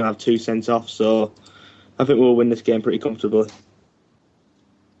at least going to have 2 sent off, so I think we'll win this game pretty comfortably.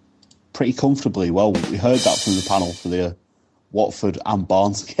 Pretty comfortably? Well, we heard that from the panel for the Watford and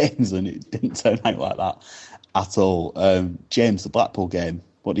Barnes games, and it didn't turn out like that at all. James, the Blackpool game,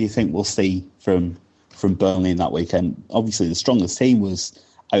 what do you think we'll see from Burnley in that weekend? Obviously, the strongest team was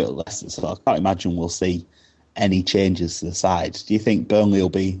out at Leicester, so I can't imagine we'll see any changes to the side. Do you think Burnley will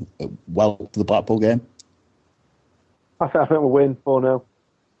be well for the Blackpool game? I think we'll win 4-0.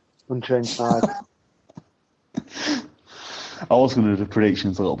 Unchanged side. I was going to do the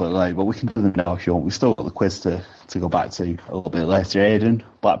predictions a little bit late, but we can do them now if you want. We've still got the quiz to go back to a little bit later. Aidan,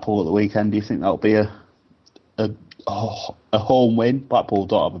 Blackpool at the weekend, do you think that'll be a home win? Blackpool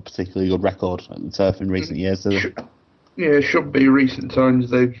don't have a particularly good record at the turf in recent years, do they? Yeah, it should be. Recent times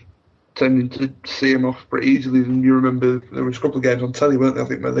they've tended to see them off pretty easily. And you remember there was a couple of games on telly, weren't there? I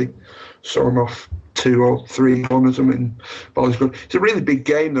think where they saw them off 2 or 3 or something. It's a really big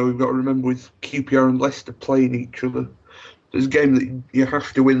game, though. We've got to remember with QPR and Leicester playing each other. There's a game that you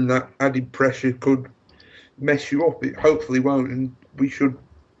have to win. That added pressure could mess you up. It hopefully won't, and we should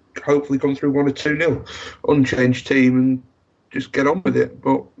hopefully come through 1 or 2-0. Unchanged team and just get on with it.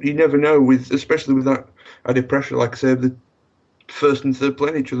 But you never know, especially with that added pressure. Like I said, the first and third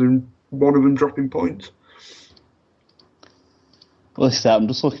playing each other, and one of them dropping points. Well, I'm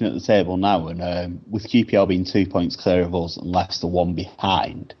just looking at the table now, and with QPR being 2 points clear of us and Leicester 1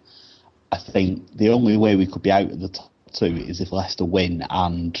 behind, I think the only way we could be out of the top 2 is if Leicester win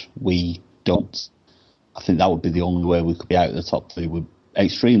and we don't. I think that would be the only way we could be out of the top 2. We're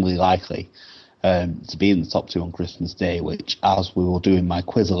extremely likely to be in the top 2 on Christmas Day, which, as we will do in my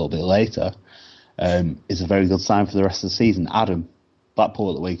quiz a little bit later, is a very good sign for the rest of the season. Adam, Blackpool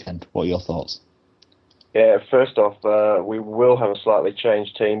at the weekend, what are your thoughts? Yeah, first off, we will have a slightly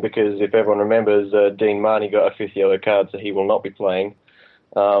changed team because if everyone remembers, Dean Marnie got a 5th yellow card, so he will not be playing.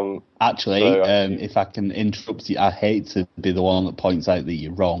 If I can interrupt you, I hate to be the one that points out that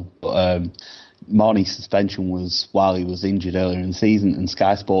you're wrong, but Marnie's suspension was while he was injured earlier in the season, and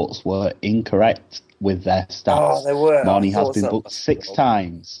Sky Sports were incorrect with their stats. Oh, they were. Marnie has been booked 6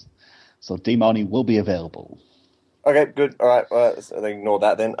 times, so Dean Marnie will be available. Okay, good. All right, so ignore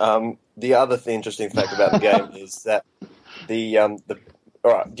that then. The other interesting fact about the game is that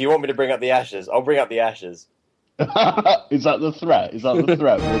all right, do you want me to bring up the Ashes? I'll bring up the Ashes. Is that the threat? We'll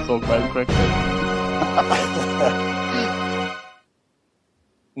talk about it quickly.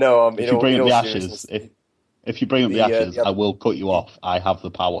 No, if you bring up the Ashes, if you bring up the Ashes, I will cut you off. I have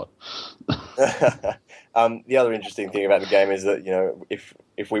the power. The other interesting thing about the game is that,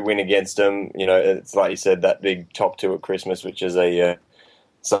 if we win against them, it's like you said, that big top 2 at Christmas, which is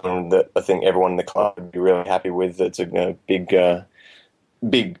something that I think everyone in the club would be really happy with. It's a big thing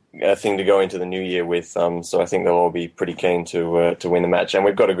to go into the new year with. So I think they'll all be pretty keen to win the match, and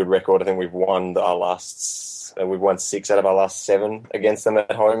we've got a good record. I think we've won 6 out of our last 7 against them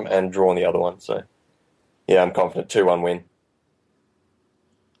at home and drawn the other one. So yeah, I'm confident 2-1 win.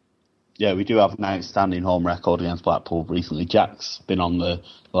 Yeah, we do have an outstanding home record against Blackpool recently. Jack's been on the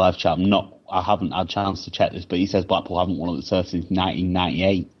live chat. I haven't had a chance to check this, but he says Blackpool haven't won at the turf since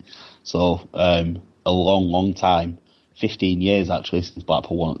 1998. So a long time. 15 years actually since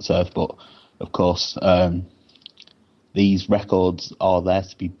Blackpool won at the turf. But of course, these records are there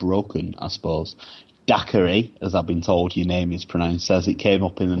to be broken, I suppose. Daiquiri, as I've been told your name is pronounced, says it came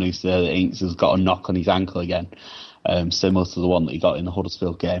up in the news today that Inks has got a knock on his ankle again. Similar to the one that he got in the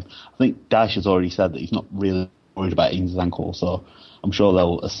Huddersfield game. I think Daesh has already said that he's not really worried about Ings' ankle, so I'm sure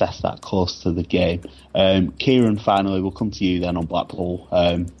they'll assess that close to the game. Kieran, finally, we'll come to you then on Blackpool.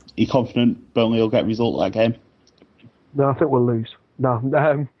 Are you confident Burnley will get a result of that game? No, I think we'll lose.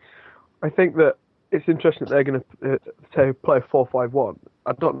 No, I think that it's interesting that they're going to play 4-5-1.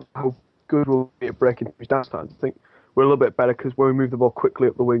 I don't know how good we'll be at breaking things down. I think we're a little bit better because when we move the ball quickly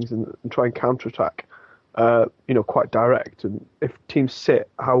up the wings and try and counter-attack, quite direct. And if teams sit,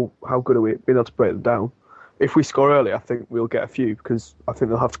 how good are we at being able to break them down? If we score early, I think we'll get a few because I think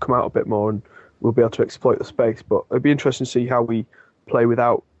they'll have to come out a bit more and we'll be able to exploit the space. But it'd be interesting to see how we play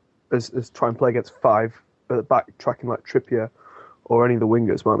without, as try and play against 5 at the back, tracking like Trippier or any of the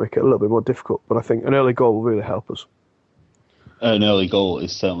wingers might make it a little bit more difficult. But I think an early goal will really help us. An early goal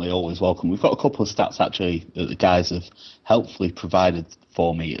is certainly always welcome. We've got a couple of stats actually that the guys have helpfully provided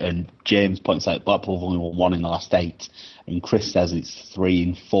for me, and James points out Blackpool have only won 1 in the last 8, and Chris says it's 3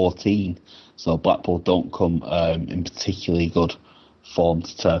 in 14, so Blackpool don't come in particularly good form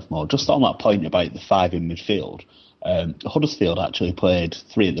to Turf Moor. Just on that point about the 5 in midfield, Huddersfield actually played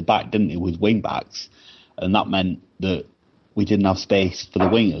 3 at the back, didn't they, with wing backs, and that meant that we didn't have space for the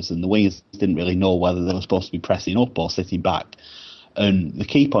wingers, and the wingers didn't really know whether they were supposed to be pressing up or sitting back. And the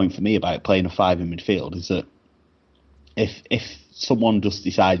key point for me about playing a 5 in midfield is that if someone just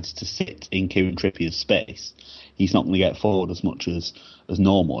decides to sit in Kieran Trippier's space, he's not going to get forward as much as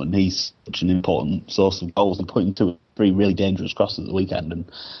normal, and he's such an important source of goals and putting 2 or 3 really dangerous crosses at the weekend,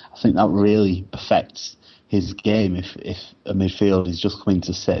 and I think that really affects his game if a midfield is just coming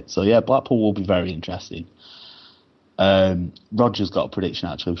to sit. So yeah, Blackpool will be very interesting. Roger's got a prediction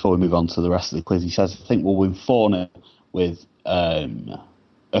actually before we move on to the rest of the quiz. He says, I think we'll win 4-0 with a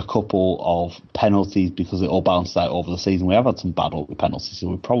couple of penalties because it all bounced out over the season. We have had some bad luck with penalties, so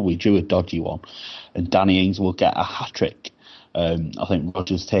we probably drew a dodgy one. And Danny Ings will get a hat-trick. I think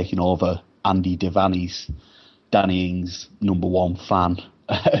Roger's taking over Andy Devaney's Danny Ings #1 fan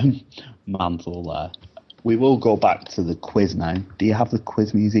mantle there. We will go back to the quiz now. Do you have the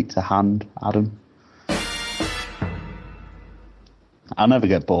quiz music to hand, Adam? I never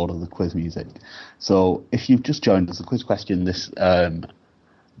get bored of the quiz music. So if you've just joined us, the quiz question the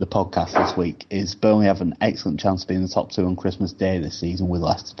podcast this week is Burnley have an excellent chance to be in the top 2 on Christmas Day this season with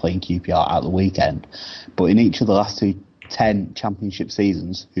Leicester playing QPR at the weekend. But in each of the last 10 championship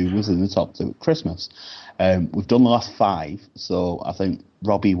seasons, who was in the top 2 at Christmas? We've done the last 5, so I think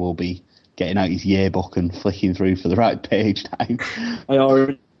Robbie will be getting out his yearbook and flicking through for the right page time. I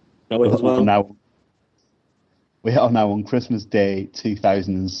already know it as well. We are now on Christmas Day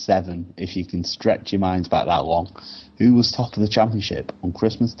 2007, if you can stretch your minds back that long. Who was top of the championship on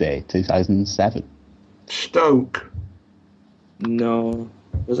Christmas Day 2007? Stoke. No.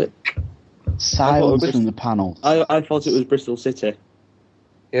 Was it? Silence from the panel. I thought it was Bristol City.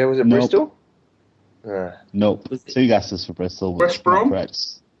 Yeah, was it Bristol? Nope. 2 guesses for Bristol. West Brom? Correct.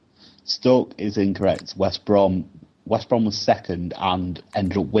 Stoke is incorrect. West Brom was second and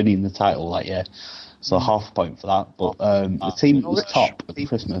ended up winning the title that year. So half a point for that. But the team that was top at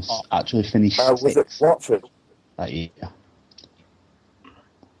Christmas actually finished sixth. Was it Watford? That year.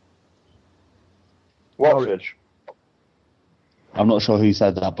 Watford. I'm not sure who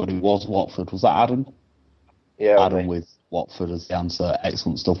said that, but it was Watford. Was that Adam? Yeah. Adam with Watford as the answer.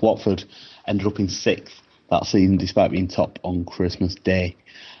 Excellent stuff. Watford ended up in sixth that season despite being top on Christmas Day.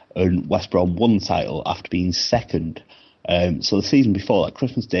 And West Brom won the title after being second. So the season before that,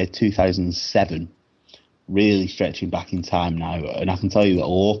 Christmas Day 2007, really stretching back in time now. And I can tell you that a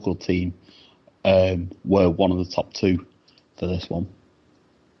local team were one of the top two for this one.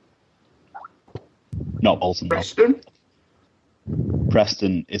 Not Bolton. Preston?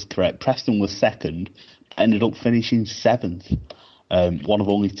 Preston is correct. Preston was second, ended up finishing seventh. One of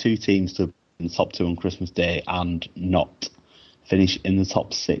only two teams to be in the top two on Christmas Day and not finish in the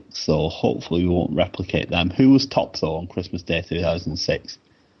top six. So hopefully we won't replicate them. Who was top though on Christmas Day 2006?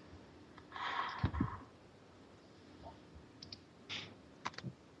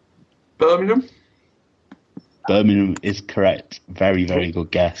 Birmingham? Birmingham is correct. Very, very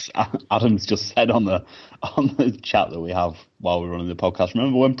good guess. Adam's just said on the chat that we have while we're running the podcast.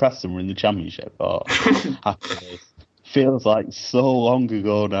 Remember when Preston were in the Championship? Oh, happy days. Feels like so long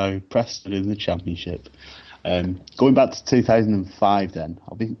ago now. Preston in the Championship. Going back to 2005 then,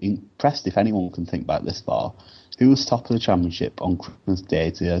 I'll be impressed if anyone can think back this far. Who was top of the Championship on Christmas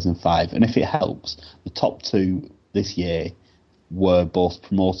Day 2005? And if it helps, the top two this year were both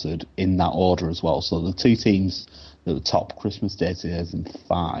promoted in that order as well. So the two teams that were top Christmas Day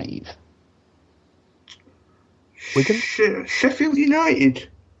 2005. Wigan? Sheffield United.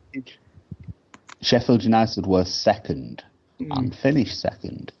 Sheffield United were second and finished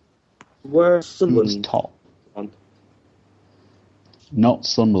second. Were Sunderland was top? Not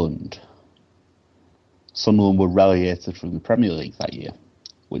Sunderland. Sunderland were relegated from the Premier League that year,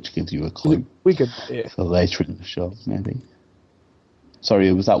 which gives you a clue. Wigan. For later in the show, maybe.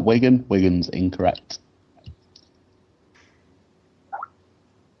 Sorry, was that Wigan? Wigan's incorrect.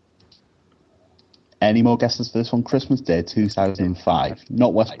 Any more guesses for this one? Christmas Day 2005.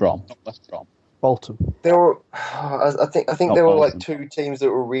 Not West Brom. Bolton. There were, I think there were like two teams that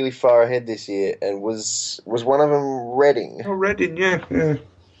were really far ahead this year, and was one of them Reading? Oh, Reading, yeah.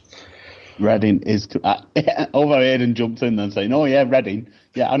 Reading is over. Aidan jumped in and saying, "Oh yeah, Reading.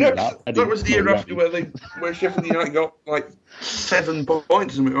 Yeah, I know that." That was the year after where Sheffield United got like 7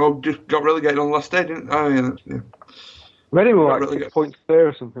 points or just got relegated on the last day, didn't they? Oh yeah. Reading were like 6 points clear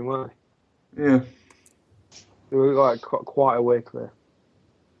or something, weren't they? Yeah. They were like quite a way clear.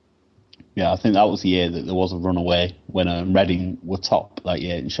 Yeah, I think that was the year that there was a runaway when Reading were top that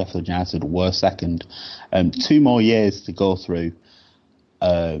year and Sheffield United were second. 2 more years to go through.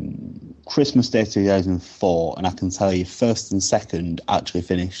 Christmas Day 2004, and I can tell you first and second actually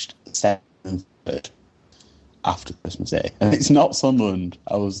finished second and third after Christmas Day. And it's not Sunderland.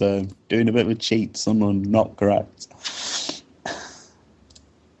 I was doing a bit of a cheat. Sunderland not correct.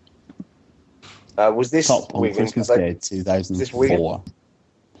 Was this top on Wigan? Christmas Day 2004?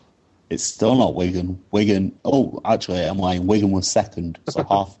 It's still not Wigan. Actually, I'm lying. Wigan was second, so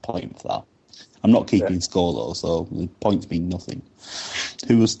half a point for that. I'm not keeping score though, so the points mean nothing.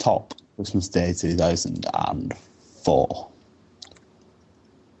 Who was top Christmas Day 2004?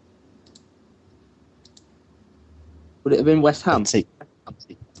 Would it have been West Ham?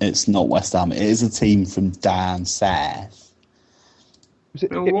 It's not West Ham. It is a team from down south. Was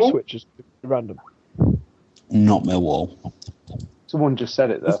it Ipswich? Just random. Not Millwall. Someone just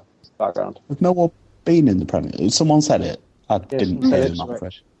said it though. Background. Has Millwall been in the Premier League? Someone said it. I didn't say it.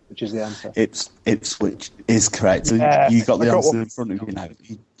 Which is the answer. Ipswich is correct. So you got the answer in front of you now.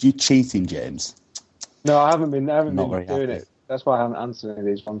 You're cheating, James. No, I haven't been doing happy. it. That's why I haven't answered any of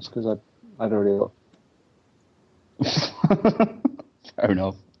these ones, because I'd already looked. Fair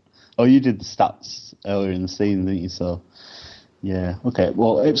enough. Oh, you did the stats earlier in the season, didn't you? So, yeah. Okay,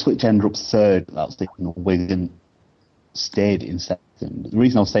 well, Ipswich ended up third. That's the Wigan stayed in second. The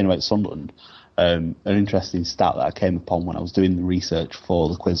reason I was saying about Sunderland, an interesting stat that I came upon when I was doing the research for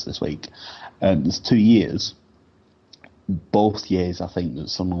the quiz this week. There's 2 years, both years I think that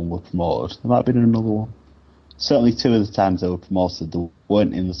Sunderland were promoted. There might have been another one. Certainly 2 of the times they were promoted, they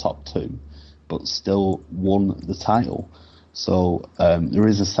weren't in the top 2, but still won the title. So there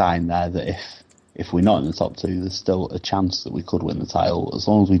is a sign there that if we're not in the top 2, there's still a chance that we could win the title, as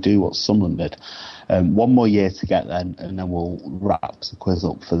long as we do what Sunderland did. 1 more year to get then, and then we'll wrap the quiz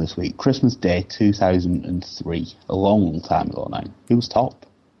up for this week. Christmas Day 2003, a long time ago now. Who was top?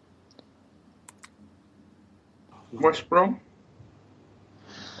 West Brom.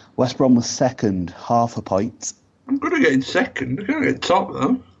 West Brom was second, half a point. I'm good at getting second. I can't get top,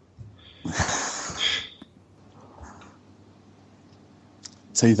 though.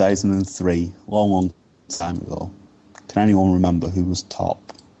 2003, long time ago. Can anyone remember who was top?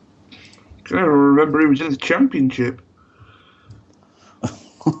 Can anyone remember who was in the Championship?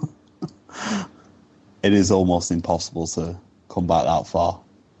 It is almost impossible to come back that far.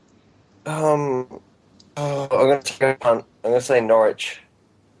 I'm going to say Norwich.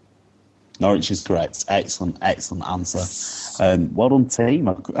 Norwich is correct. Excellent answer. Well done, team.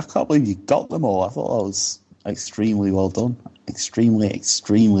 I can't believe you got them all. I thought that was extremely well done.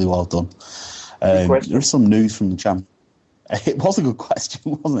 Extremely well done. There's some news from the champ. It was a good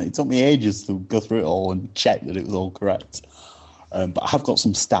question, wasn't it? It took me ages to go through it all and check that it was all correct. But I have got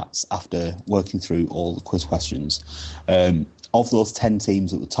some stats after working through all the quiz questions. Of those 10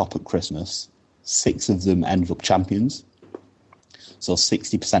 teams that were top at Christmas, 6 of them ended up champions. So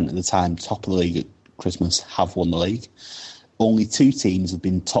 60% of the time, top of the league at Christmas have won the league. Only 2 teams have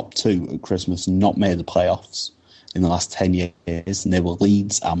been top 2 at Christmas and not made the playoffs in the last 10 years, and they were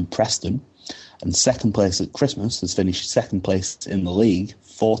Leeds and Preston. And second place at Christmas has finished second place in the league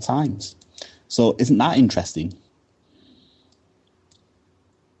 4 times. So isn't that interesting?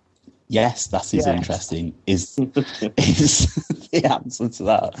 Yes, that is interesting. Is the answer to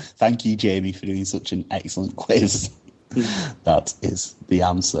that? Thank you, Jamie, for doing such an excellent quiz. That is the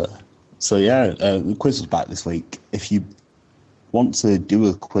answer. So the quiz was back this week. If you want to do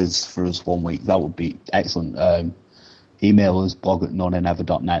a quiz for us one week, that would be excellent. Email us,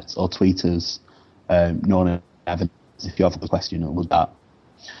 blog@nonanever.net, or tweet us, nonanever, if you have a question with that.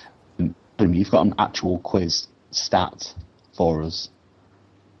 You've got an actual quiz stat for us.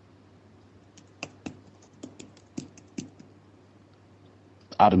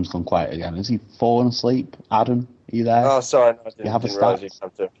 Adam's gone quiet again. Has he fallen asleep? Adam, are you there? Oh, sorry. No, I didn't, you have a didn't realise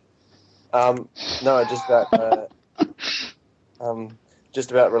stat? you'd come to. No, just about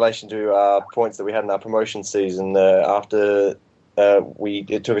just about relation to points that we had in our promotion season. It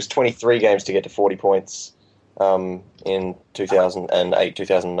took us 23 games to get to 40 points in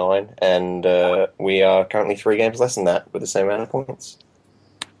 2008-2009, and we are currently 3 games less than that with the same amount of points.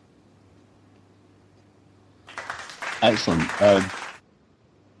 Excellent.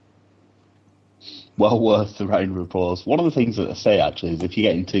 Well worth the round of applause. One of the things that I say, actually, is if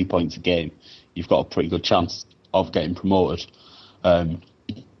you're getting 2 points a game, you've got a pretty good chance of getting promoted.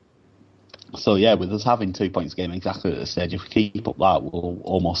 So, with us having 2 points a game exactly at this stage, if we keep up that, we'll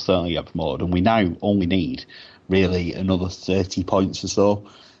almost certainly get promoted. And we now only need, really, another 30 points or so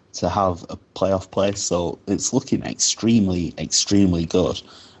to have a playoff place. So it's looking extremely, extremely good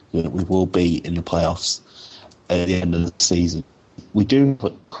that we will be in the playoffs at the end of the season. We do have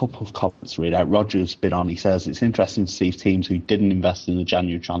a couple of comments to read out. Roger's been on. He says it's interesting to see if teams who didn't invest in the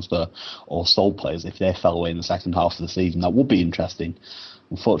January transfer or sold players, if they fell away in the second half of the season. That would be interesting.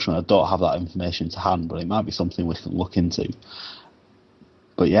 Unfortunately, I don't have that information to hand, but it might be something we can look into.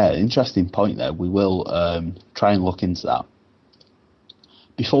 But interesting point there. We will try and look into that.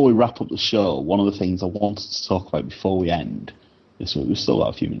 Before we wrap up the show, one of the things I wanted to talk about before we end this week, we've still got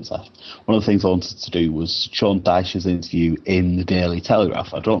a few minutes left. One of the things I wanted to do was Sean Dyche's interview in the Daily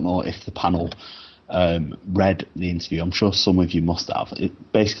Telegraph. I don't know if the panel read the interview. I'm sure some of you must have.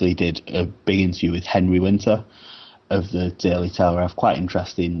 It basically did a big interview with Henry Winter of the Daily Telegraph. Quite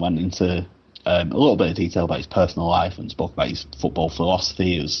interesting. Went into a little bit of detail about his personal life and spoke about his football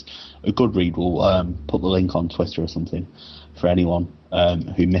philosophy. It was a good read. We'll put the link on Twitter or something for anyone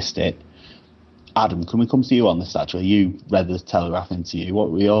who missed it. Adam, can we come to you on this, actually? You read the Telegraph interview. What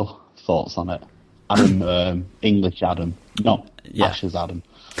were your thoughts on it? Adam, English Adam, not Ashes Adam.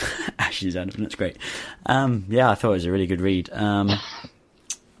 Ashes Adam, that's great. I thought it was a really good read.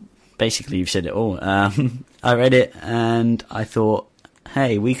 Basically, you've said it all. I read it and I thought,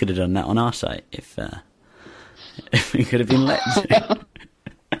 hey, we could have done that on our site if we could have been let to.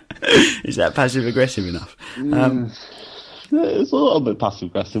 Is that passive-aggressive enough? It's a little bit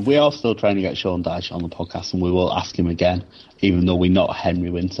passive-aggressive. We are still trying to get Sean Dyche on the podcast, and we will ask him again, even though we're not Henry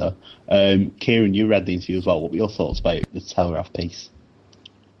Winter. Kieran, you read the interview as well. What were your thoughts about the Telegraph piece?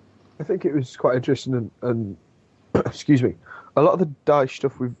 I think it was quite interesting, and excuse me, a lot of the Dyche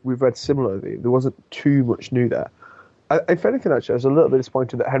stuff we've read similarly. There wasn't too much new there. If anything, actually, I was a little bit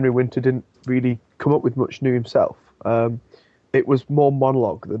disappointed that Henry Winter didn't really come up with much new himself. It was more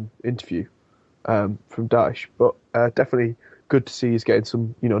monologue than interview from Dyche, but definitely good to see he's getting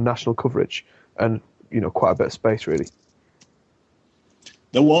some, national coverage and, quite a bit of space, really.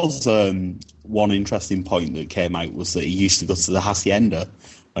 There was one interesting point that came out was that he used to go to the Hacienda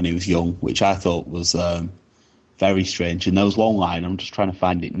when he was young, which I thought was Very strange. And there was one line, I'm just trying to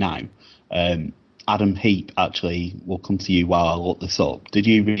find it now. Adam Heap, actually, will come to you while I look this up. Did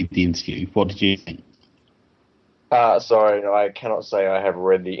you read the interview? What did you think? Sorry, no, I cannot say I have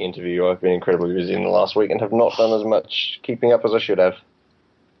read the interview. I've been incredibly busy in the last week and have not done as much keeping up as I should have.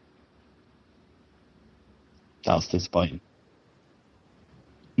 That's disappointing.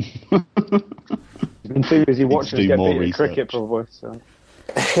 You've been too busy watching us get beat at cricket, probably. So.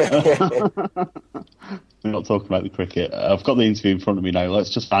 We're not talking about the cricket. I've got the interview in front of me now.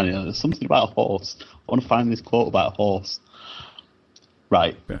 Let's just find it. There's something about a horse. I want to find this quote about a horse.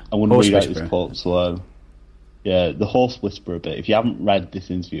 Right. I want to read out this quote. So, yeah, the horse whisperer bit. If you haven't read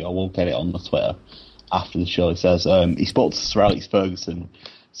this interview, I will get it on the Twitter after the show. It says, he spoke to Sir Alex Ferguson.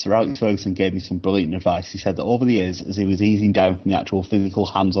 Sir Alex Ferguson gave me some brilliant advice. He said that over the years, as he was easing down from the actual physical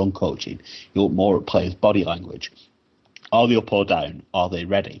hands-on coaching, he looked more at players' body language. Are they up or down? Are they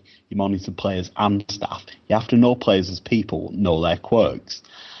ready? You monitor players and staff. You have to know players as people, know their quirks.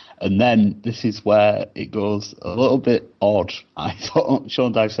 And then this is where it goes a little bit odd. I thought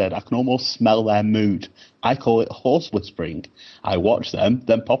Sean Dyche said, I can almost smell their mood. I call it horse whispering. I watch them,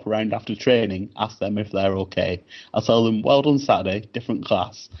 then pop around after training, ask them if they're okay. I tell them, well done Saturday, different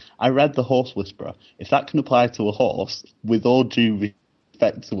class. I read the horse whisperer. If that can apply to a horse, with all due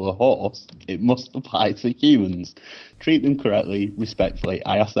respect to a horse, it must apply to humans. Treat them correctly, respectfully.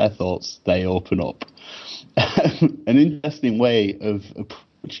 I ask their thoughts, they open up. An interesting way of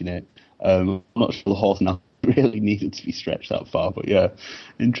approaching it. I'm not sure the horse now really needed to be stretched that far, but yeah,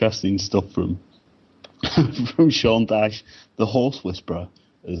 interesting stuff from Sean Dyche, the horse whisperer,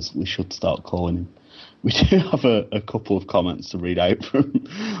 as we should start calling him. We do have a couple of comments to read out from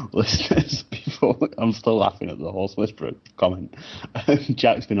listeners before. I'm still laughing at the horse whisperer comment.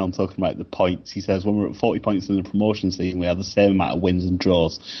 Jack's been on talking about the points. He says, when we're at 40 points in the promotion season, we have the same amount of wins and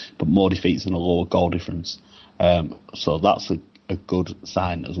draws, but more defeats and a lower goal difference. So that's a good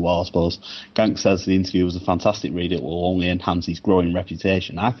sign as well, I suppose. Gank says the interview was a fantastic read. It will only enhance his growing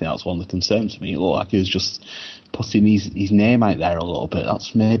reputation. I think that's one of the concerns for me. It looked like he was just putting his name out there a little bit.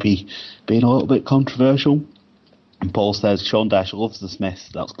 That's maybe being a little bit controversial. And Paul says, Sean Dyche loves the Smiths.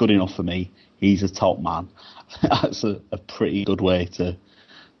 That's good enough for me. He's a top man. That's a pretty good way to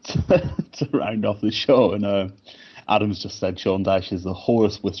round off the show. And Adam's just said Sean Dyche is the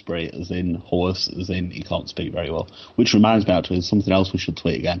horse whisperer, as in he can't speak very well. Which reminds me, actually, of something else we should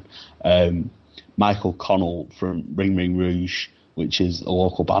tweet again. Michael Connell from Ring Ring Rouge, which is a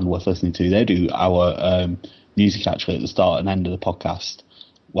local band worth listening to. They do our music, actually, at the start and end of the podcast.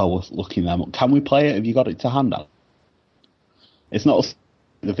 Well, worth looking them up. Can we play it? Have you got it to hand out? It's not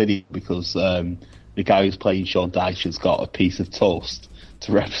the video because the guy who's playing Sean Dyche has got a piece of toast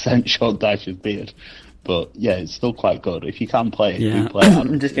to represent Sean Dyche's beard. But yeah, it's still quite good. If you can play it, yeah. Do play it.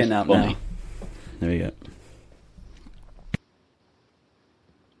 I'm just getting out now. There we go.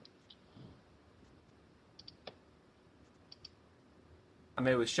 I'm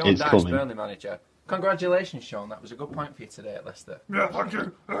here with Sean Dyche, Burnley manager. Congratulations, Sean. That was a good point for you today at Leicester. Yeah, thank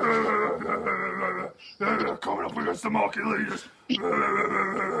you. Coming up against the market leaders.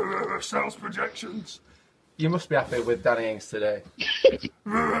 Sales projections. You must be happy with Danny Ings today.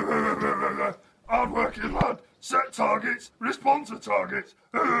 Hard working lad. Set targets. Respond to targets.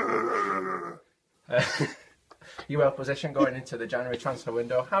 You're well positioned going into the January transfer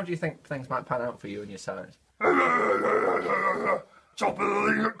window. How do you think things might pan out for you and your side? Top of the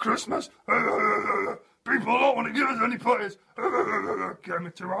league at Christmas. People don't want to give us any players. Get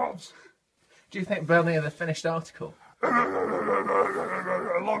me to halves. Do you think Burnley are the finished article? A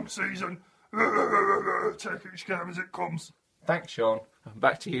long season. Take each game as it comes. Thanks, Sean.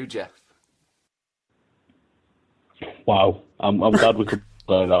 Back to you, Jeff. Wow, I'm glad we could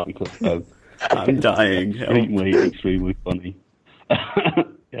play that because I'm dying. Extremely funny.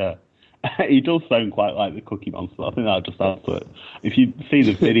 Yeah. He does sound quite like the Cookie Monster. I think that just adds to it. If you see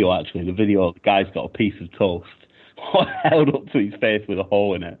the video, actually, the guy's got a piece of toast held up to his face with a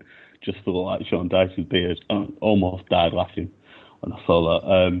hole in it, just to look like Sean Dyche's beard. I almost died laughing when I saw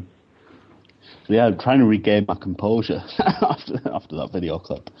that. So yeah, I'm trying to regain my composure after that video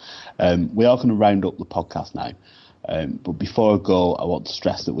clip. We are going to round up the podcast now. But before I go, I want to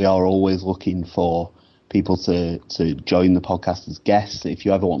stress that we are always looking for people to join the podcast as guests. If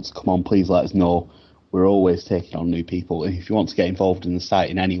you ever want to come on, please let us know. We're always taking on new people. And if you want to get involved in the site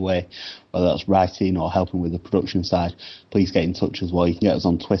in any way, whether that's writing or helping with the production side, please get in touch as well. You can get us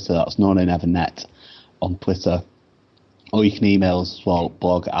on Twitter. That's nonanevernet on Twitter. Or you can email us as well,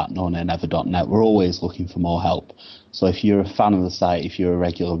 blog@nonanever.net. We're always looking for more help. So if you're a fan of the site, if you're a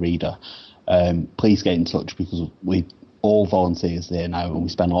regular reader, please get in touch because we all volunteers there now, and we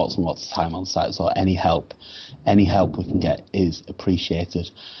spend lots and lots of time on site, so any help we can get is appreciated.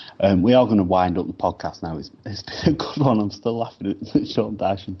 We are going to wind up the podcast now. It's been a good one. I'm still laughing at Sean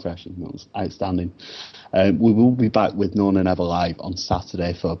Dyche impression. That was outstanding. We will be back with No Nay Never Live on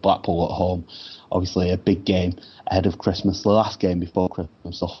Saturday for Blackpool at home. Obviously a big game ahead of Christmas, the last game before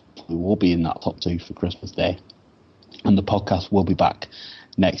Christmas, so we will be in that top 2 for Christmas Day. And the podcast will be back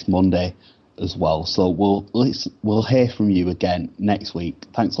next Monday as well. So we'll hear from you again next week.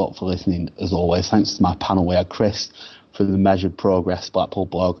 Thanks a lot for listening, as always. Thanks to my panel. We had Chris from the Measured Progress Blackpool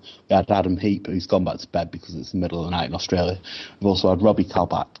blog. We had Adam Heap, who's gone back to bed because it's the middle of the night in Australia. We've also had Robbie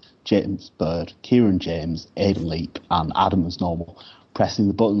Kalbach, James Bird, Kieran James, Aidan Leap, and Adam as normal pressing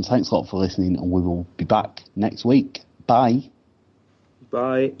the buttons. Thanks a lot for listening, and we will be back next week. Bye.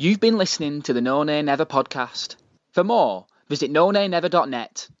 Bye. You've been listening to the No Nay Never podcast. For more, visit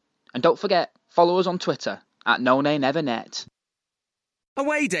nonaynever.net. And don't forget, follow us on Twitter at nonaynevernet.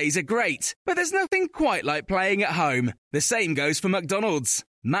 Away days are great, but there's nothing quite like playing at home. The same goes for McDonald's.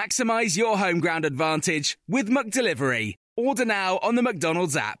 Maximise your home ground advantage with McDelivery. Order now on the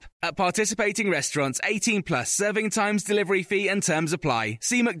McDonald's app. At participating restaurants, 18 plus, serving times, delivery fee and terms apply.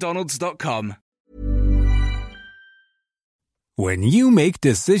 See mcdonalds.com. When you make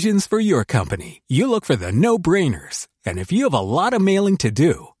decisions for your company, you look for the no-brainers. And if you have a lot of mailing to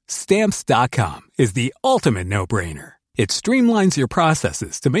do, Stamps.com is the ultimate no-brainer. It streamlines your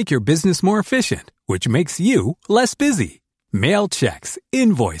processes to make your business more efficient, which makes you less busy. Mail checks,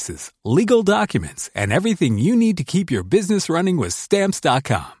 invoices, legal documents, and everything you need to keep your business running with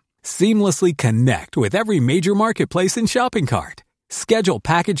Stamps.com. Seamlessly connect with every major marketplace and shopping cart. Schedule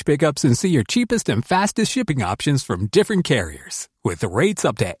package pickups and see your cheapest and fastest shipping options from different carriers, with rates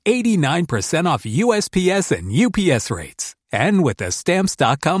up to 89% off USPS and UPS rates. And with the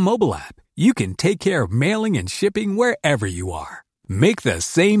Stamps.com mobile app, you can take care of mailing and shipping wherever you are. Make the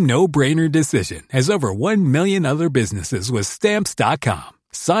same no-brainer decision as over 1 million other businesses with Stamps.com.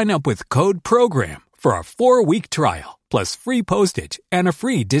 Sign up with code PROGRAM for a 4-week trial, plus free postage and a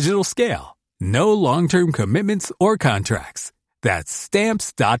free digital scale. No long-term commitments or contracts. That's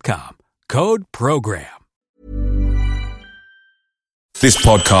Stamps.com. Code PROGRAM. This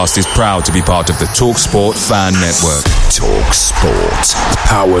podcast is proud to be part of the TalkSport Fan Network. TalkSport.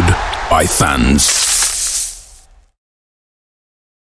 Powered by fans.